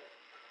diversion.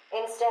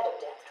 Instead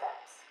of death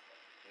traps.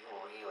 You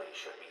really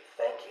should be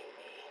thanking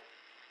me.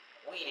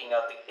 Weeding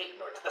out the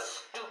ignorant, the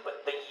stupid,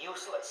 the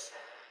useless.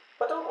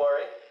 But don't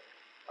worry,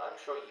 I'm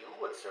sure you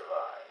would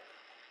survive.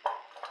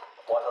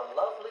 What a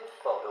lovely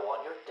photo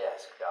on your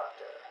desk,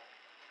 Doctor.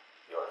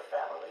 Your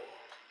family?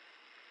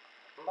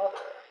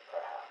 Mother,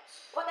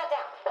 perhaps. Put that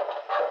down.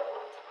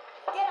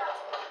 Get out.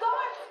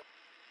 Guard!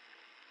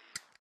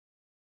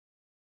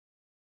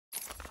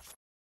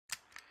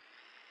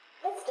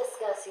 Let's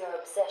discuss your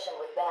obsession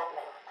with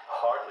Batman.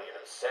 Hardly an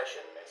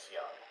obsession, Miss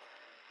Young.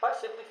 I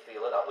simply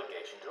feel an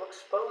obligation to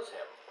expose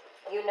him.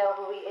 You know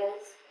who he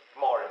is?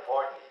 More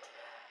important,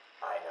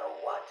 I know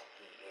what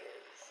he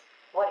is.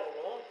 What do you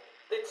mean?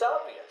 It's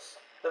obvious.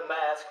 The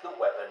mask, the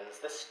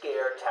weapons, the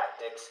scare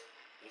tactics.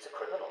 He's a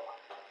criminal.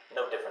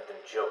 No different than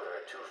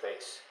Joker,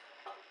 Two-Face,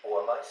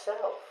 or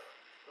myself.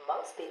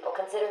 Most people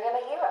consider him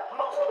a hero.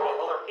 Most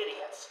people are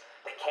idiots.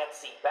 They can't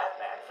see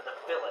Batman for the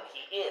villain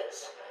he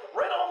is.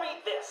 Riddle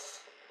me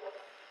this.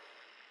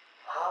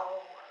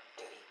 How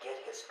did he get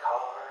his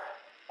car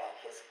and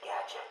his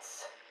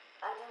gadgets?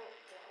 I don't...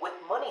 With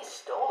money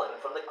stolen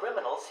from the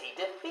criminals he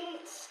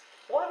defeats.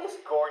 Why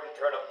does Gordon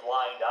turn a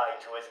blind eye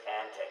to his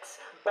antics?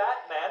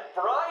 Batman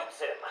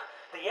bribes him.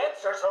 The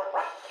answers are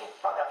right in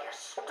front of your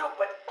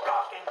stupid,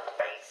 gawking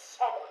face.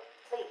 Edward,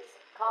 please,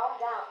 calm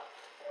down.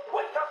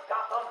 Wake up,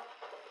 Gotham!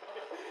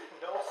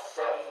 No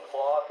sane,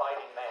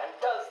 law-abiding man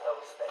does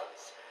those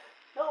things.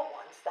 No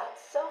one's that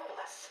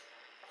selfless.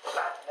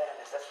 Batman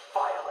is as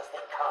vile as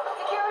they come.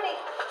 Security!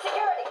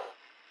 Security!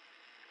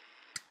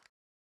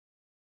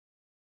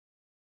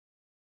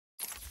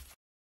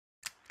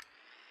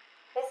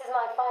 This is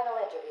my final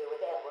interview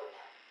with Edward.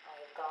 I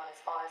have gone as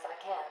far as I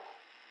can.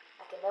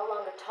 I can no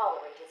longer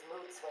tolerate his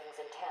mood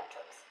swings and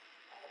tantrums.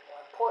 I have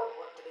more important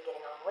work to be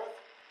getting on with.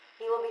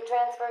 He will be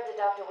transferred to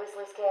Dr.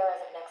 Whistler's care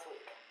as of next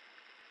week.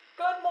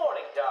 Good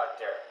morning,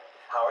 Doctor.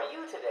 How are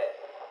you today?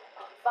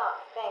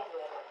 Fine, thank you,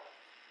 Edward.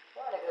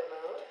 You're in a good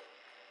mood.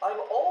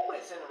 I'm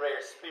always in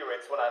rare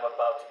spirits when I'm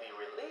about to be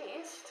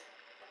released.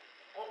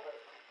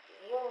 Edward,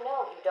 you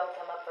know you don't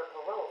come up for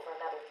parole for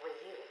another 3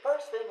 years.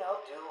 First thing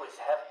I'll do is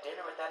have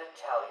dinner at that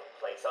Italian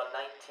place on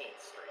 19th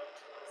Street.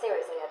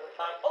 Seriously, Edward.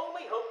 I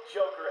only hope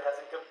Joker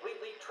hasn't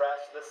completely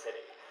trashed the city.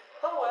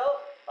 Oh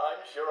well,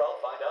 I'm sure I'll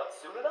find out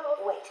soon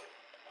enough. Wait.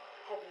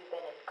 Have you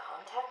been in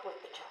contact with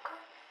the Joker?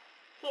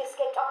 He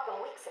escaped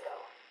Arkham weeks ago.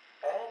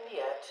 And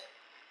yet,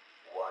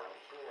 one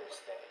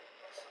hears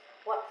things.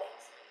 What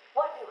things?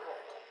 What have you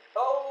heard?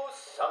 Oh,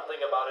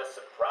 something about a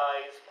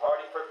surprise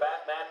party for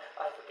Batman.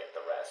 I forget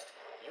the rest.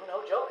 You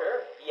know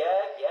Joker.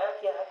 Yak, yak,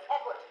 yak.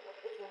 Edward,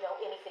 if you know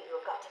anything, you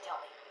have got to tell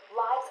me.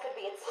 Lives could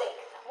be at stake.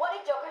 What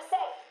did Joker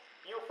say?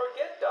 You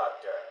forget,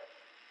 Doctor.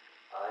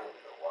 I'm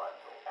the one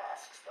who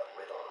asks the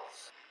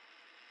riddles.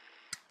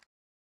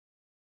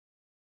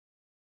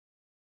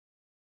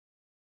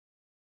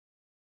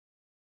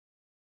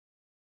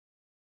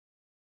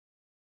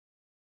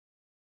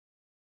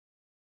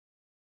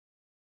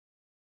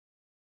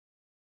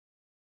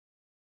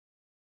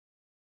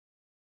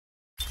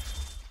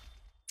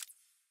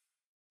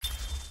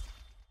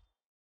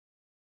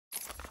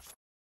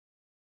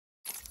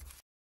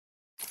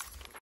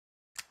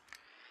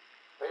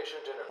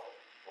 Patient interval,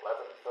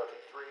 11:33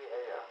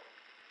 a.m.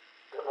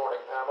 Good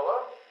morning,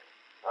 Pamela.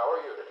 How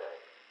are you today?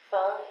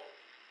 Fine.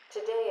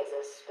 Today is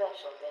a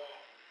special day.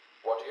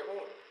 What do you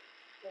mean?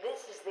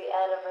 This is the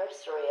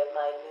anniversary of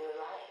my new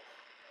life.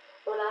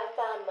 When I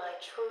found my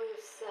true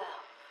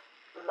self,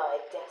 my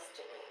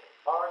destiny.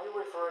 Are you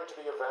referring to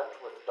the event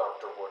with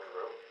Dr.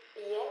 Woodrow?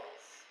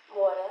 Yes.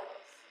 What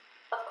else?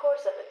 Of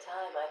course, at the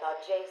time, I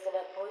thought Jason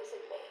had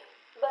poisoned me.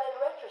 But in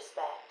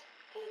retrospect,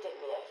 he did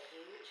me a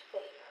huge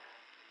favor.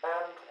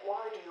 And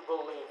why do you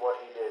believe what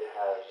he did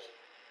has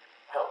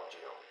helped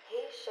you?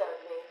 He showed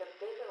me the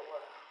bigger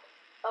world.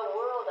 A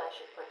world I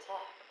should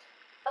protect.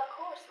 Of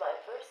course, my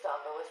first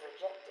offer was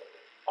rejected.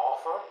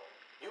 Offer?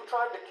 You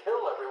tried to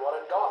kill everyone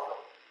in Gotham.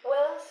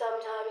 Well,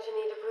 sometimes you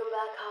need to prune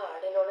back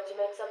hard in order to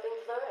make something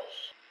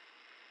flourish.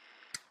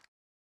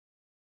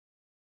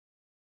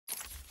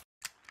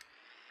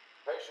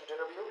 Patient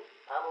interview,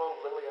 Pamela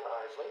Lillian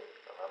Isley,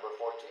 November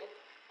 14th,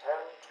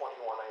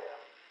 10:21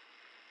 a.m.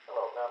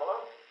 Hello, Pamela.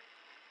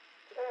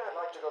 Today I'd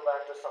like to go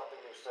back to something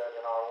you said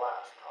in our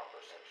last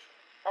conversation.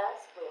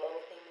 Ask me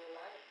anything you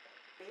like.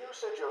 You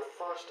said your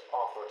first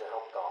offer to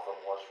help Gotham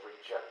was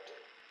rejected.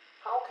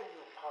 How can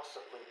you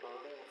possibly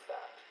believe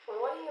that?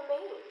 What do you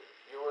mean?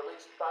 You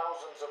released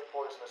thousands of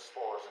poisonous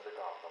spores into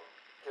Gotham,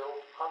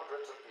 killed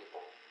hundreds of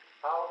people.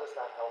 How does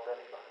that help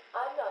anybody?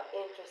 I'm not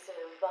interested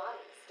in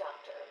bodies,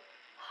 Doctor.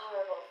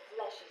 Horrible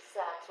fleshy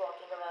sacks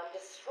walking around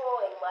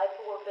destroying my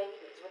poor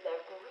babies with their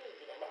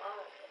greed and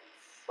arrogance.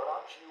 But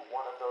aren't you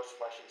one of those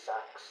fleshy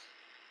sacks?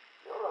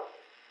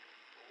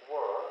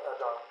 Were a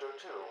doctor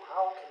too.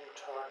 How can you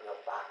turn your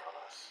back on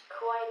us?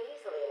 Quite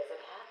easily as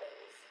it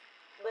happens.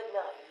 But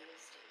not you,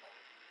 Stephen.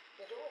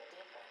 You're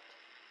different.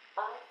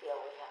 I feel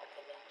we have a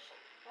connection.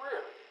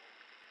 Really?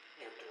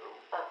 You do?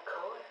 Of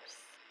course.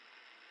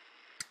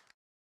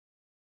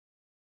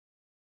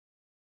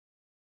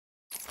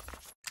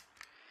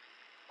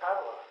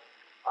 Pamela,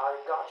 I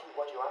got you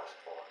what you asked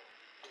for.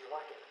 Do you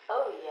like it?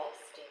 Oh, yes,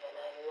 Stephen,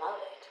 I love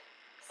it.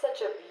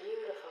 Such a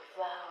beautiful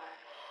flower.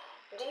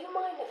 Do you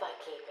mind if I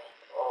keep it?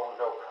 Oh,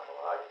 no,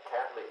 Pamela, I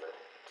can't leave it.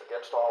 It's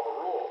against all the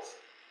rules.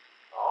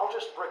 I'll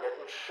just bring it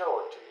and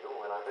show it to you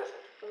when I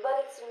visit.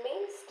 But it's me,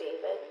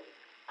 Stephen.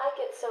 I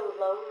get so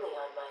lonely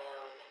on my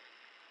own.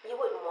 You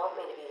wouldn't want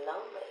me to be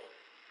lonely,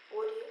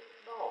 would you?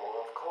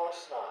 No, of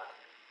course not.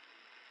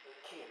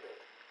 Keep it.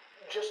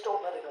 Just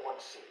don't let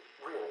anyone see.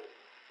 Really,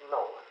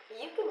 no one.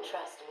 You can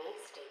trust me,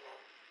 Stephen.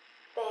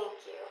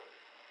 Thank you.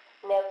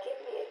 Now give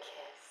me a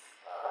kiss.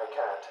 I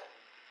can't.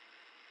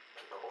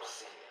 People will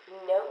see.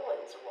 No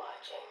one's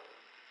watching.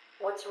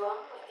 What's wrong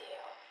with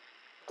you?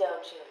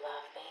 Don't you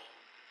love me?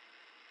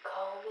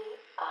 Call me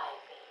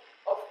Ivy.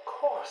 Of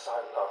course I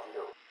love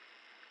you.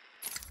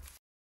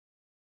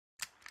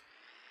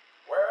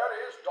 Where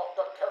is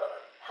Dr.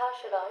 Kellerman? How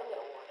should I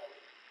know, Warden?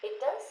 It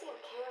does seem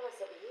careless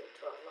of you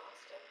to have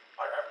lost him.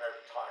 I have no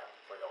time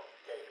for your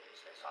games,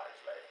 Miss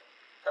Isley.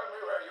 Tell me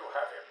where you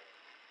have him.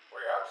 We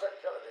have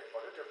security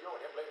footage of you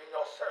and him leaving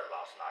your cell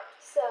last night.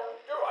 So,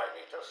 Do I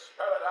need to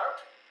spell it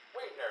out?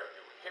 We know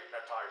you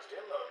hypnotized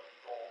him,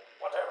 or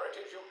whatever it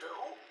is you do.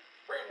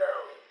 We know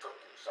he took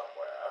you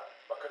somewhere,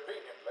 but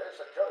conveniently,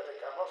 security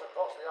cameras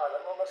across the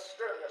island were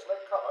mysteriously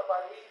covered by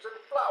leaves and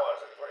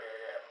flowers at 3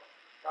 a.m.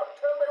 Now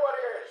tell me what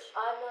it is.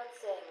 I'm not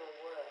saying a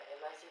word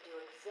unless you do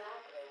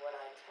exactly what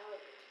I tell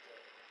you to do.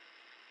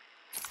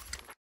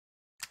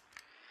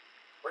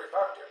 We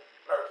found him,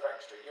 no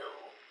thanks to you.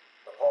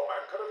 The poor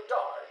man could have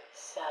died.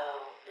 So,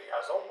 He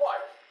has a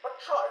wife, a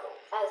child.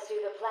 as do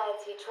the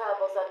plants he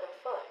travels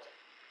underfoot.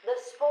 The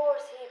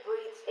spores he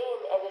breathes in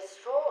and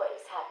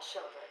destroys have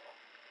children.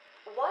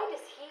 Why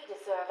does he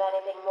deserve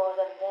anything more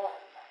than them?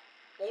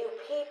 You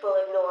people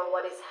ignore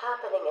what is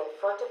happening in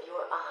front of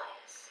your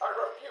eyes. I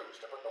refuse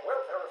to put the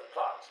welfare of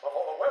plants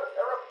before the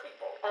welfare of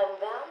people. And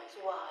that is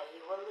why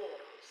you will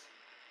lose.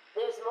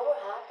 There's more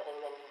happening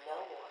than you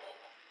know, Warden.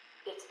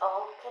 It's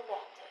all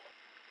connected.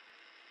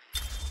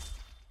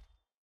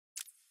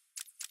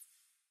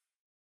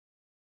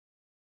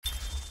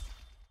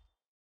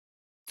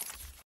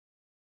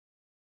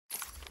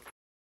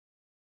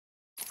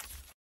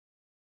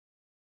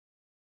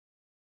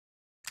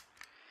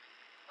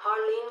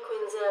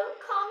 name, Zell?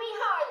 Call me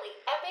Harley.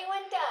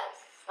 Everyone does.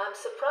 I'm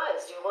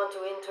surprised you want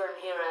to intern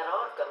here at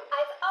Arkham.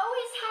 I've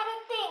always had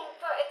a thing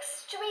for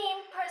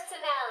extreme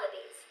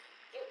personalities.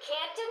 You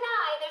can't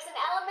deny there's an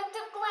element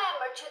of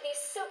glamour to these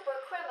super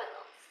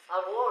criminals.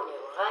 I'll warn you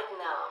right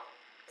now.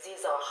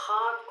 These are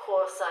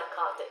hardcore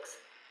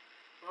psychotics.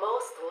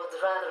 Most would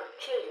rather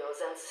kill you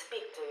than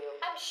speak to you.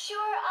 I'm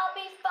sure I'll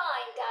be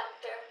fine,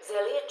 Doctor.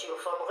 They'll eat you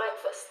for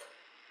breakfast.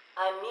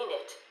 I mean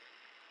it.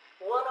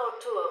 One or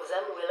two of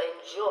them will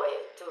enjoy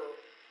it too.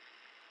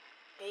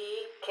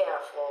 Be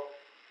careful.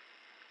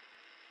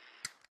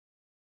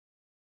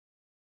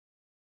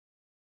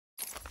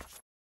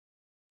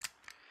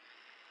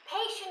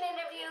 Patient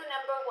interview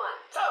number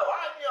 1. So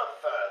I'm your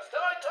first,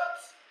 am I,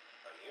 Toots?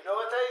 Well, you know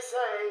what they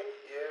say.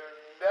 You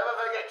never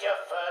forget your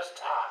first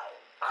time.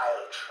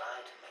 I'll try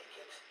to make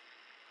it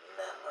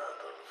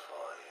memorable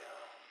for you.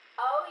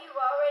 Oh, you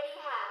already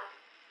have.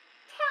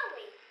 Tell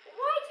me,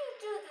 why do you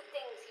do the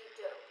things you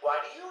do? Why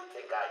do you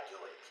think I do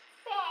it?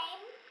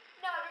 Fame,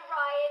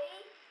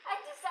 notoriety, a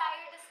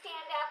desire to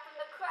stand out from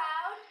the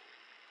crowd,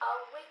 a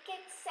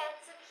wicked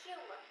sense of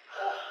humor.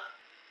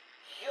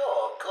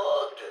 You're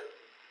good.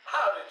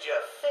 How did you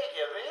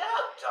figure me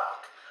out,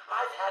 Doc?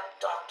 I've had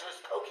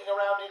doctors poking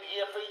around in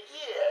here for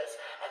years,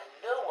 and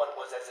no one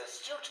was as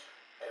astute,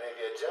 and if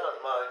you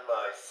don't mind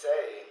my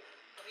saying,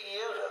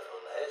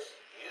 beautiful as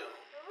you.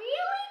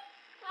 Really?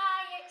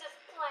 You're just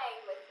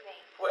playing with me.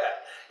 Well,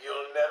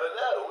 you'll never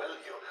know, will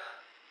you?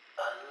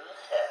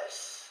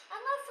 Unless...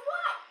 Unless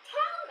what?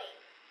 Tell me.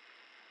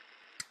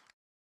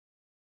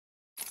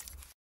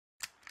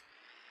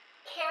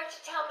 Care to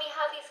tell me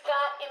how these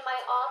got in my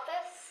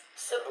office?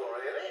 Simple,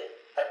 really.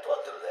 I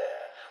put them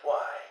there.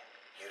 Why?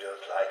 You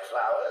don't like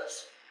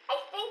flowers? I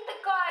think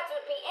the guards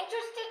would be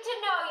interested to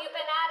know you've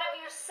been out of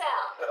your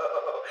cell.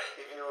 Oh,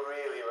 if you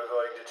really were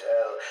going to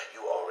tell,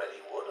 you already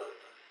would have.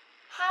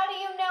 How do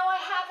you know I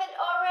haven't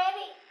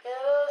already? You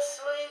know,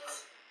 sweet,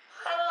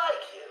 I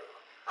like you.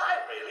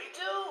 I really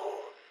do.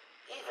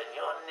 Even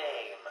your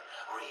name.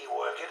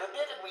 Rework it a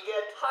bit and we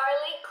get...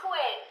 Harley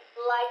Quinn,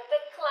 like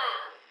the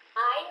clown.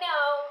 I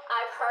know,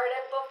 I've heard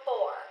it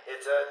before.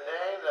 It's a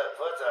name that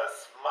puts a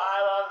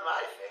smile on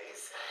my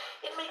face.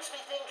 It makes me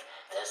think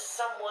there's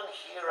someone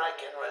here I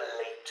can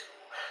relate to.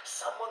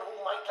 Someone who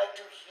might like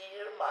to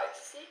hear my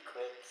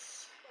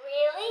secrets.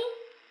 Really?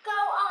 Go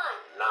on.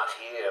 Not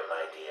here,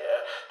 my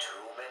dear.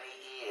 Too many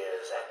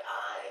ears and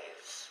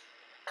eyes.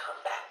 Come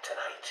back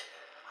tonight.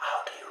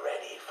 I'll be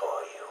ready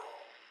for you.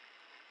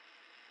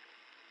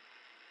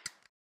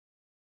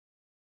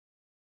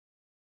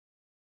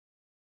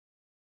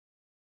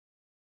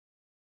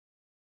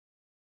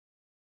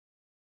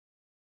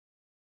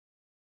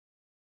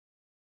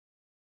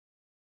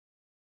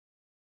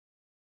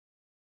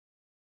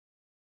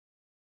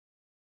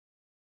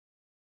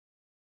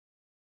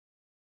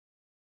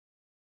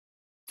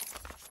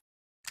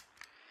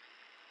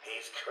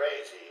 He's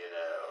crazy, you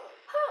know.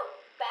 Who?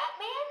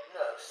 Batman?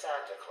 No,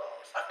 Santa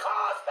Claus. Of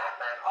course,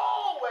 Batman.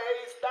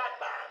 Always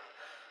Batman.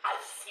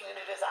 I've seen it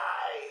in his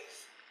eyes.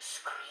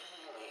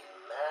 Screaming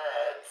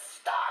mad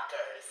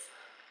stalkers.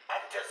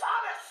 And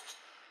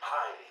dishonest.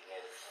 Hiding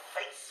his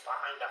face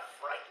behind a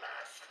fright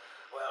mask.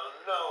 Well,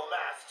 no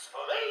masks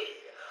for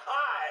me.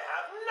 I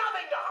have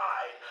nothing to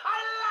hide. I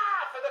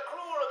laugh at the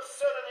cruel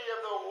absurdity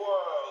of the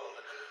world.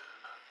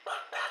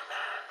 But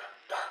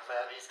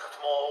Batman, he's got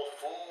them all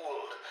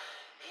fooled.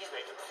 He's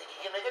made them think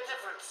he can make a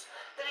difference,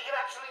 that he can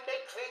actually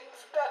make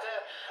things better.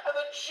 And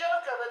the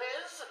joke of it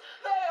is,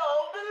 they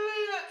all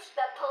believe it.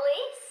 The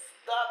police?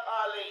 The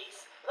police,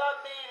 the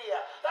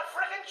media, the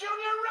frickin'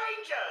 junior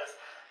rangers.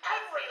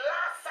 Every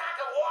last sack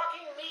of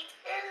walking meat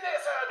in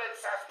this urban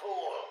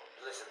cesspool.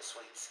 Listen,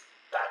 sweets.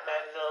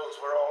 Batman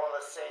knows we're all on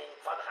the same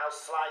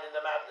funhouse slide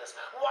into madness.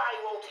 Why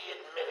won't he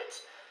admit it?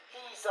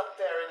 He's up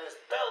there in his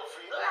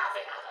belfry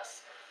laughing at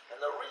us. And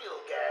the real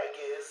gag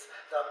is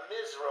the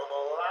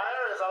miserable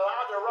liar is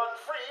allowed to run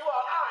free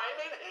while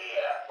I'm in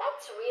here.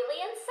 That's really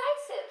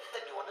incisive.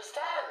 Then you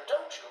understand,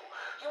 don't you?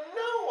 You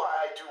know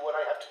why I do what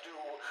I have to do.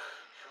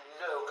 You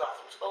know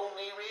Gotham's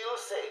only real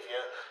savior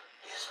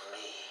is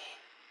me.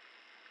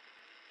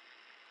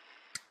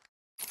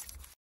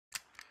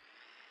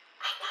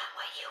 I got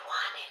what you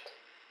wanted.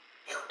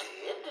 You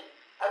did?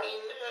 I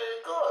mean,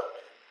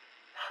 good.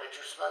 How did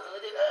you smuggle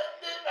it in?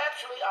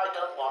 Actually, I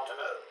don't want to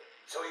know.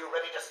 So are you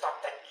ready to stop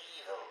that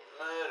evil,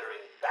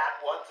 murdering bat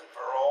once and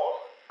for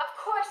all? Of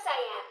course I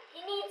am.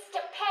 He needs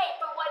to pay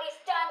for what he's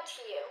done to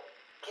you.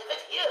 Give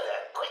it here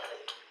then,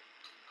 quickly.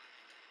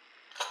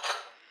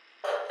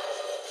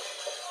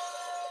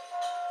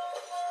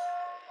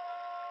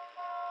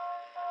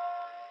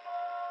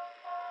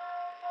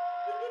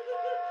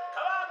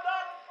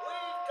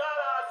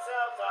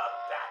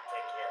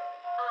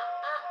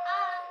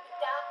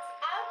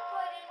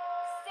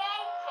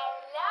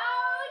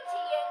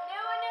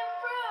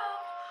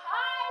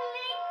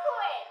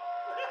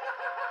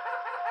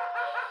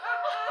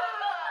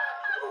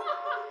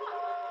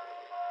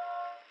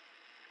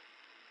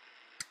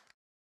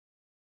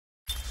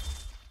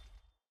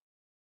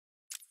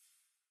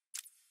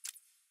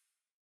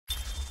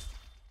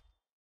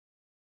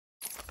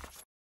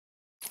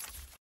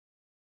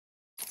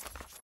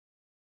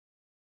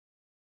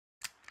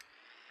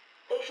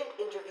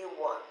 Interview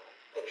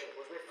 1. Patient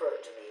was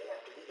referred to me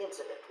after the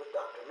incident with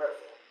Dr.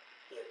 Murphy.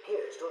 He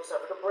appears to have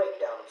suffered a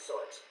breakdown of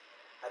sorts.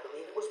 I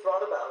believe it was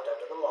brought about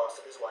after the loss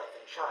of his wife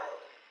and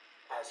child.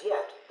 As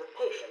yet, the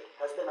patient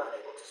has been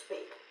unable to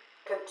speak.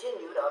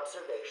 Continued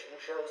observation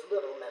shows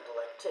little mental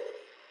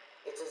activity.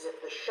 It's as if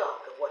the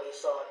shock of what he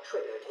saw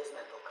triggered his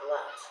mental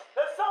collapse.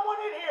 There's someone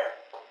in here!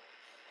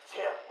 It's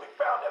him. We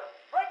found him.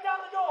 Break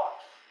down the door!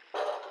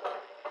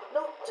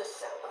 Note to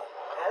self,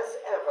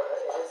 as ever,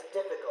 it is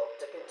difficult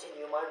to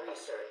continue my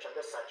research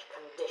under such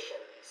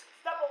conditions.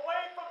 Step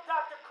away from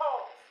Dr.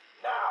 Combs!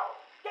 Now.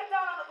 Get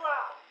down on the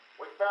ground!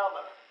 We found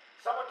them.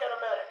 Someone get a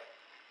medic.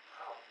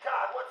 Oh,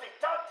 God, what's he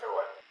done to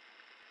him?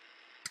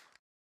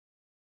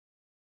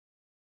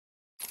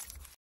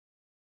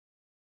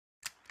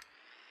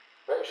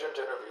 Patient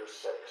interview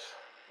 6.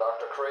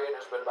 Dr. Crane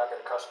has been back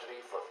in custody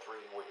for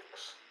 3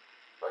 weeks.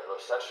 Regular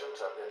sessions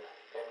have been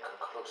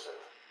inconclusive.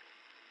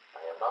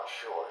 I am not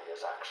sure he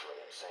is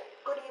actually insane.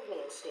 Good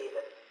evening,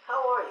 Stephen.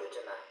 How are you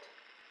tonight?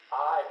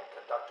 I'm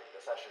conducting the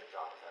session,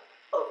 Jonathan.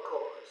 Of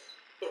course.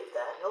 If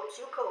that helps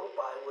you cope,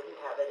 I wouldn't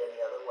have it any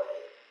other way.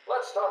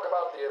 Let's talk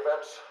about the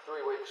events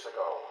 3 weeks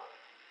ago.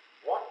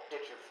 What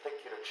did you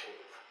think you'd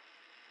achieve?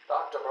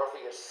 Dr.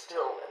 Murphy is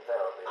still in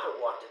therapy. I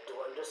wanted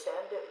to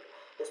understand him.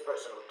 His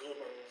personal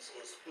demons,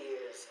 his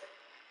fears.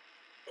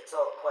 It's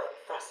all quite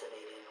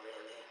fascinating,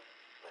 really.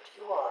 But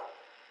you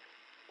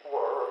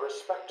were a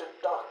respected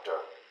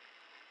doctor.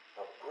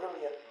 A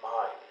brilliant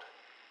mind.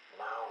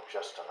 Now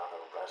just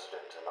another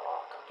resident in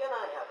Arkham. Can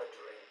I have a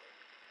drink?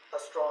 A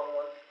strong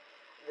one?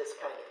 This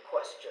kind of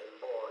question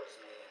bores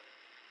me.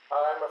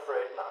 I'm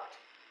afraid not.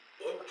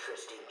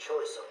 Interesting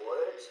choice of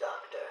words,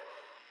 Doctor.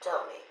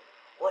 Tell me,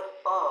 what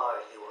are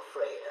you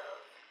afraid of?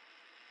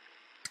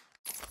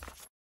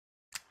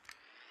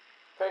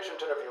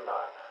 Patient interview 9.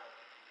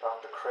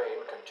 Dr.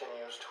 Crane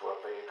continues to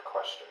evade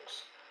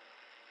questions.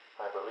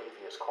 I believe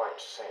he is quite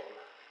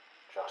sane,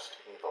 just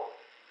evil.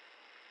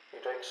 He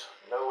takes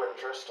no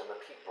interest in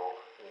the people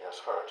he has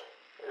hurt.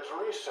 His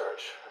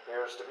research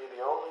appears to be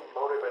the only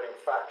motivating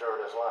factor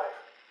in his life.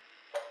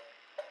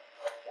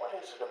 What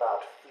is it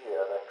about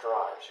fear that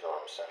drives your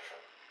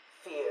obsession?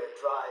 Fear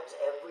drives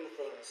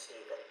everything,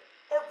 Stephen.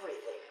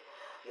 Everything.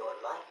 Your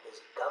life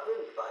is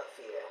governed by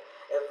fear.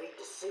 Every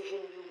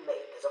decision you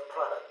make is a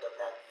product of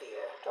that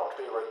fear. Don't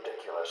be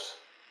ridiculous.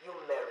 You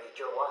married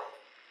your wife,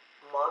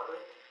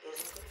 Margaret,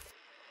 isn't it?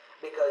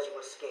 Because you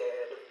were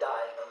scared of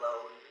dying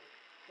alone.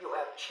 You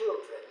have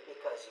children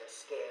because you're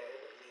scared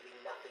of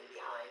leaving nothing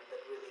behind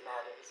that really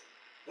matters.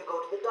 You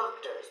go to the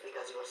doctors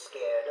because you're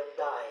scared of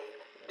dying.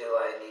 Do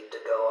I need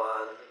to go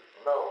on?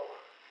 No.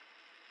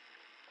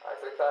 I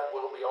think that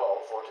will be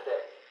all for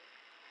today.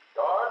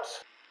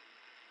 Guards?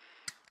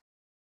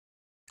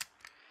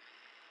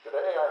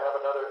 Today I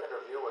have another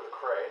interview with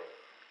Crane.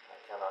 I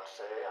cannot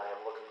say I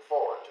am looking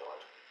forward to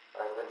it.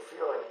 I've been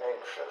feeling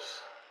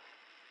anxious.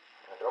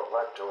 I don't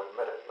like to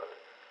admit it, but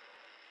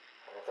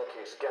I think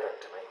he's getting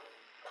to me.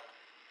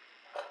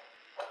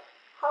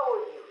 How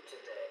are you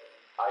today?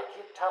 I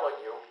keep telling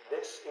you,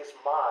 this is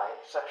my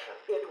session.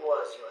 It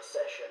was your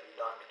session,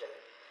 Doctor,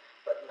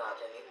 but not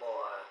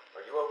anymore.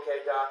 Are you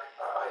okay, Doc?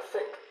 I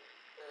think...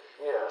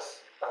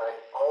 yes,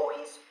 Oh,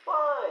 he's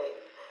fine.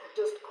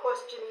 Just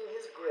questioning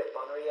his grip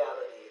on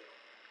reality.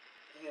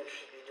 You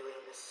should be doing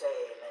the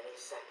same any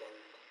second.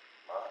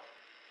 Mom?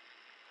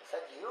 Is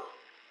that you?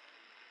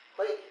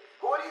 Wait,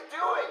 what are you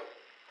doing?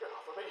 Get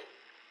off of me.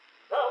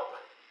 Help!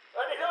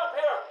 I need help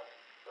here!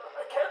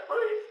 I can't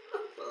breathe!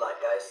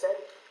 Like I said,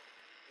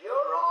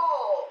 you're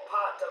all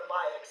part of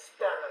my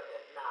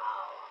experiment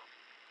now.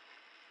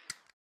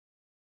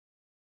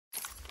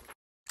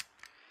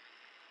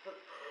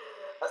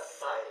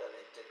 Asylum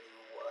interview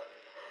 1.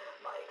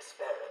 My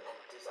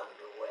experiment is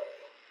underway.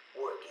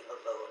 Working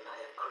alone, I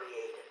have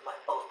created my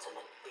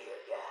ultimate fear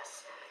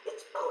gas.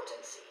 Its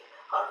potency,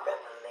 a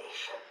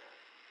revelation.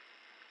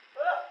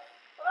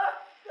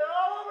 They're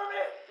all over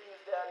me!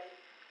 Please, Daddy.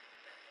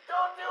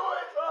 Don't do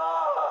it!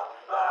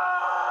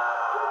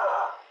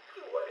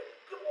 Give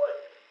away.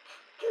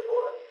 Give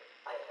away.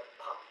 I have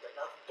pumped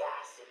enough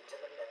gas into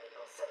the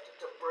medical center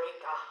to break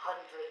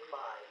 100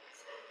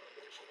 minds.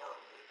 It should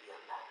only be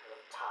a matter of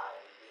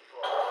time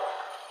before...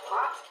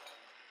 What?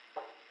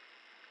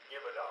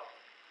 Give it up.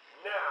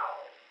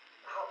 Now!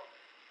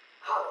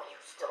 How are you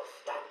still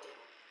standing?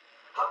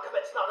 How come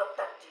it's not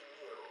affecting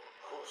you?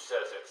 Who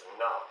says it's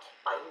not?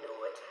 I knew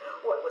it.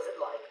 What was it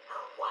like?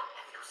 What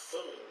have you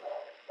seen?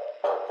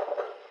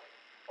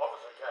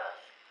 Officer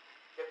Cash,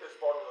 get this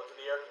formula to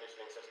the air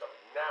conditioning system,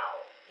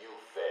 now! You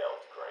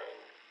failed,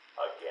 Crane.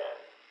 Again.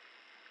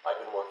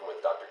 I've been working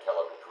with Dr.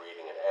 Kellogg in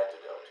creating an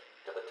antidote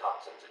to the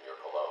toxins in your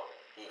cologne.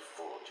 He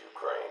fooled you,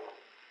 Crane.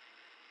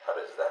 How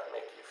does that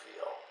make you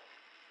feel?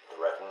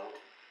 Threatened?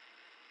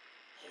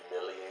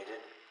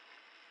 Humiliated?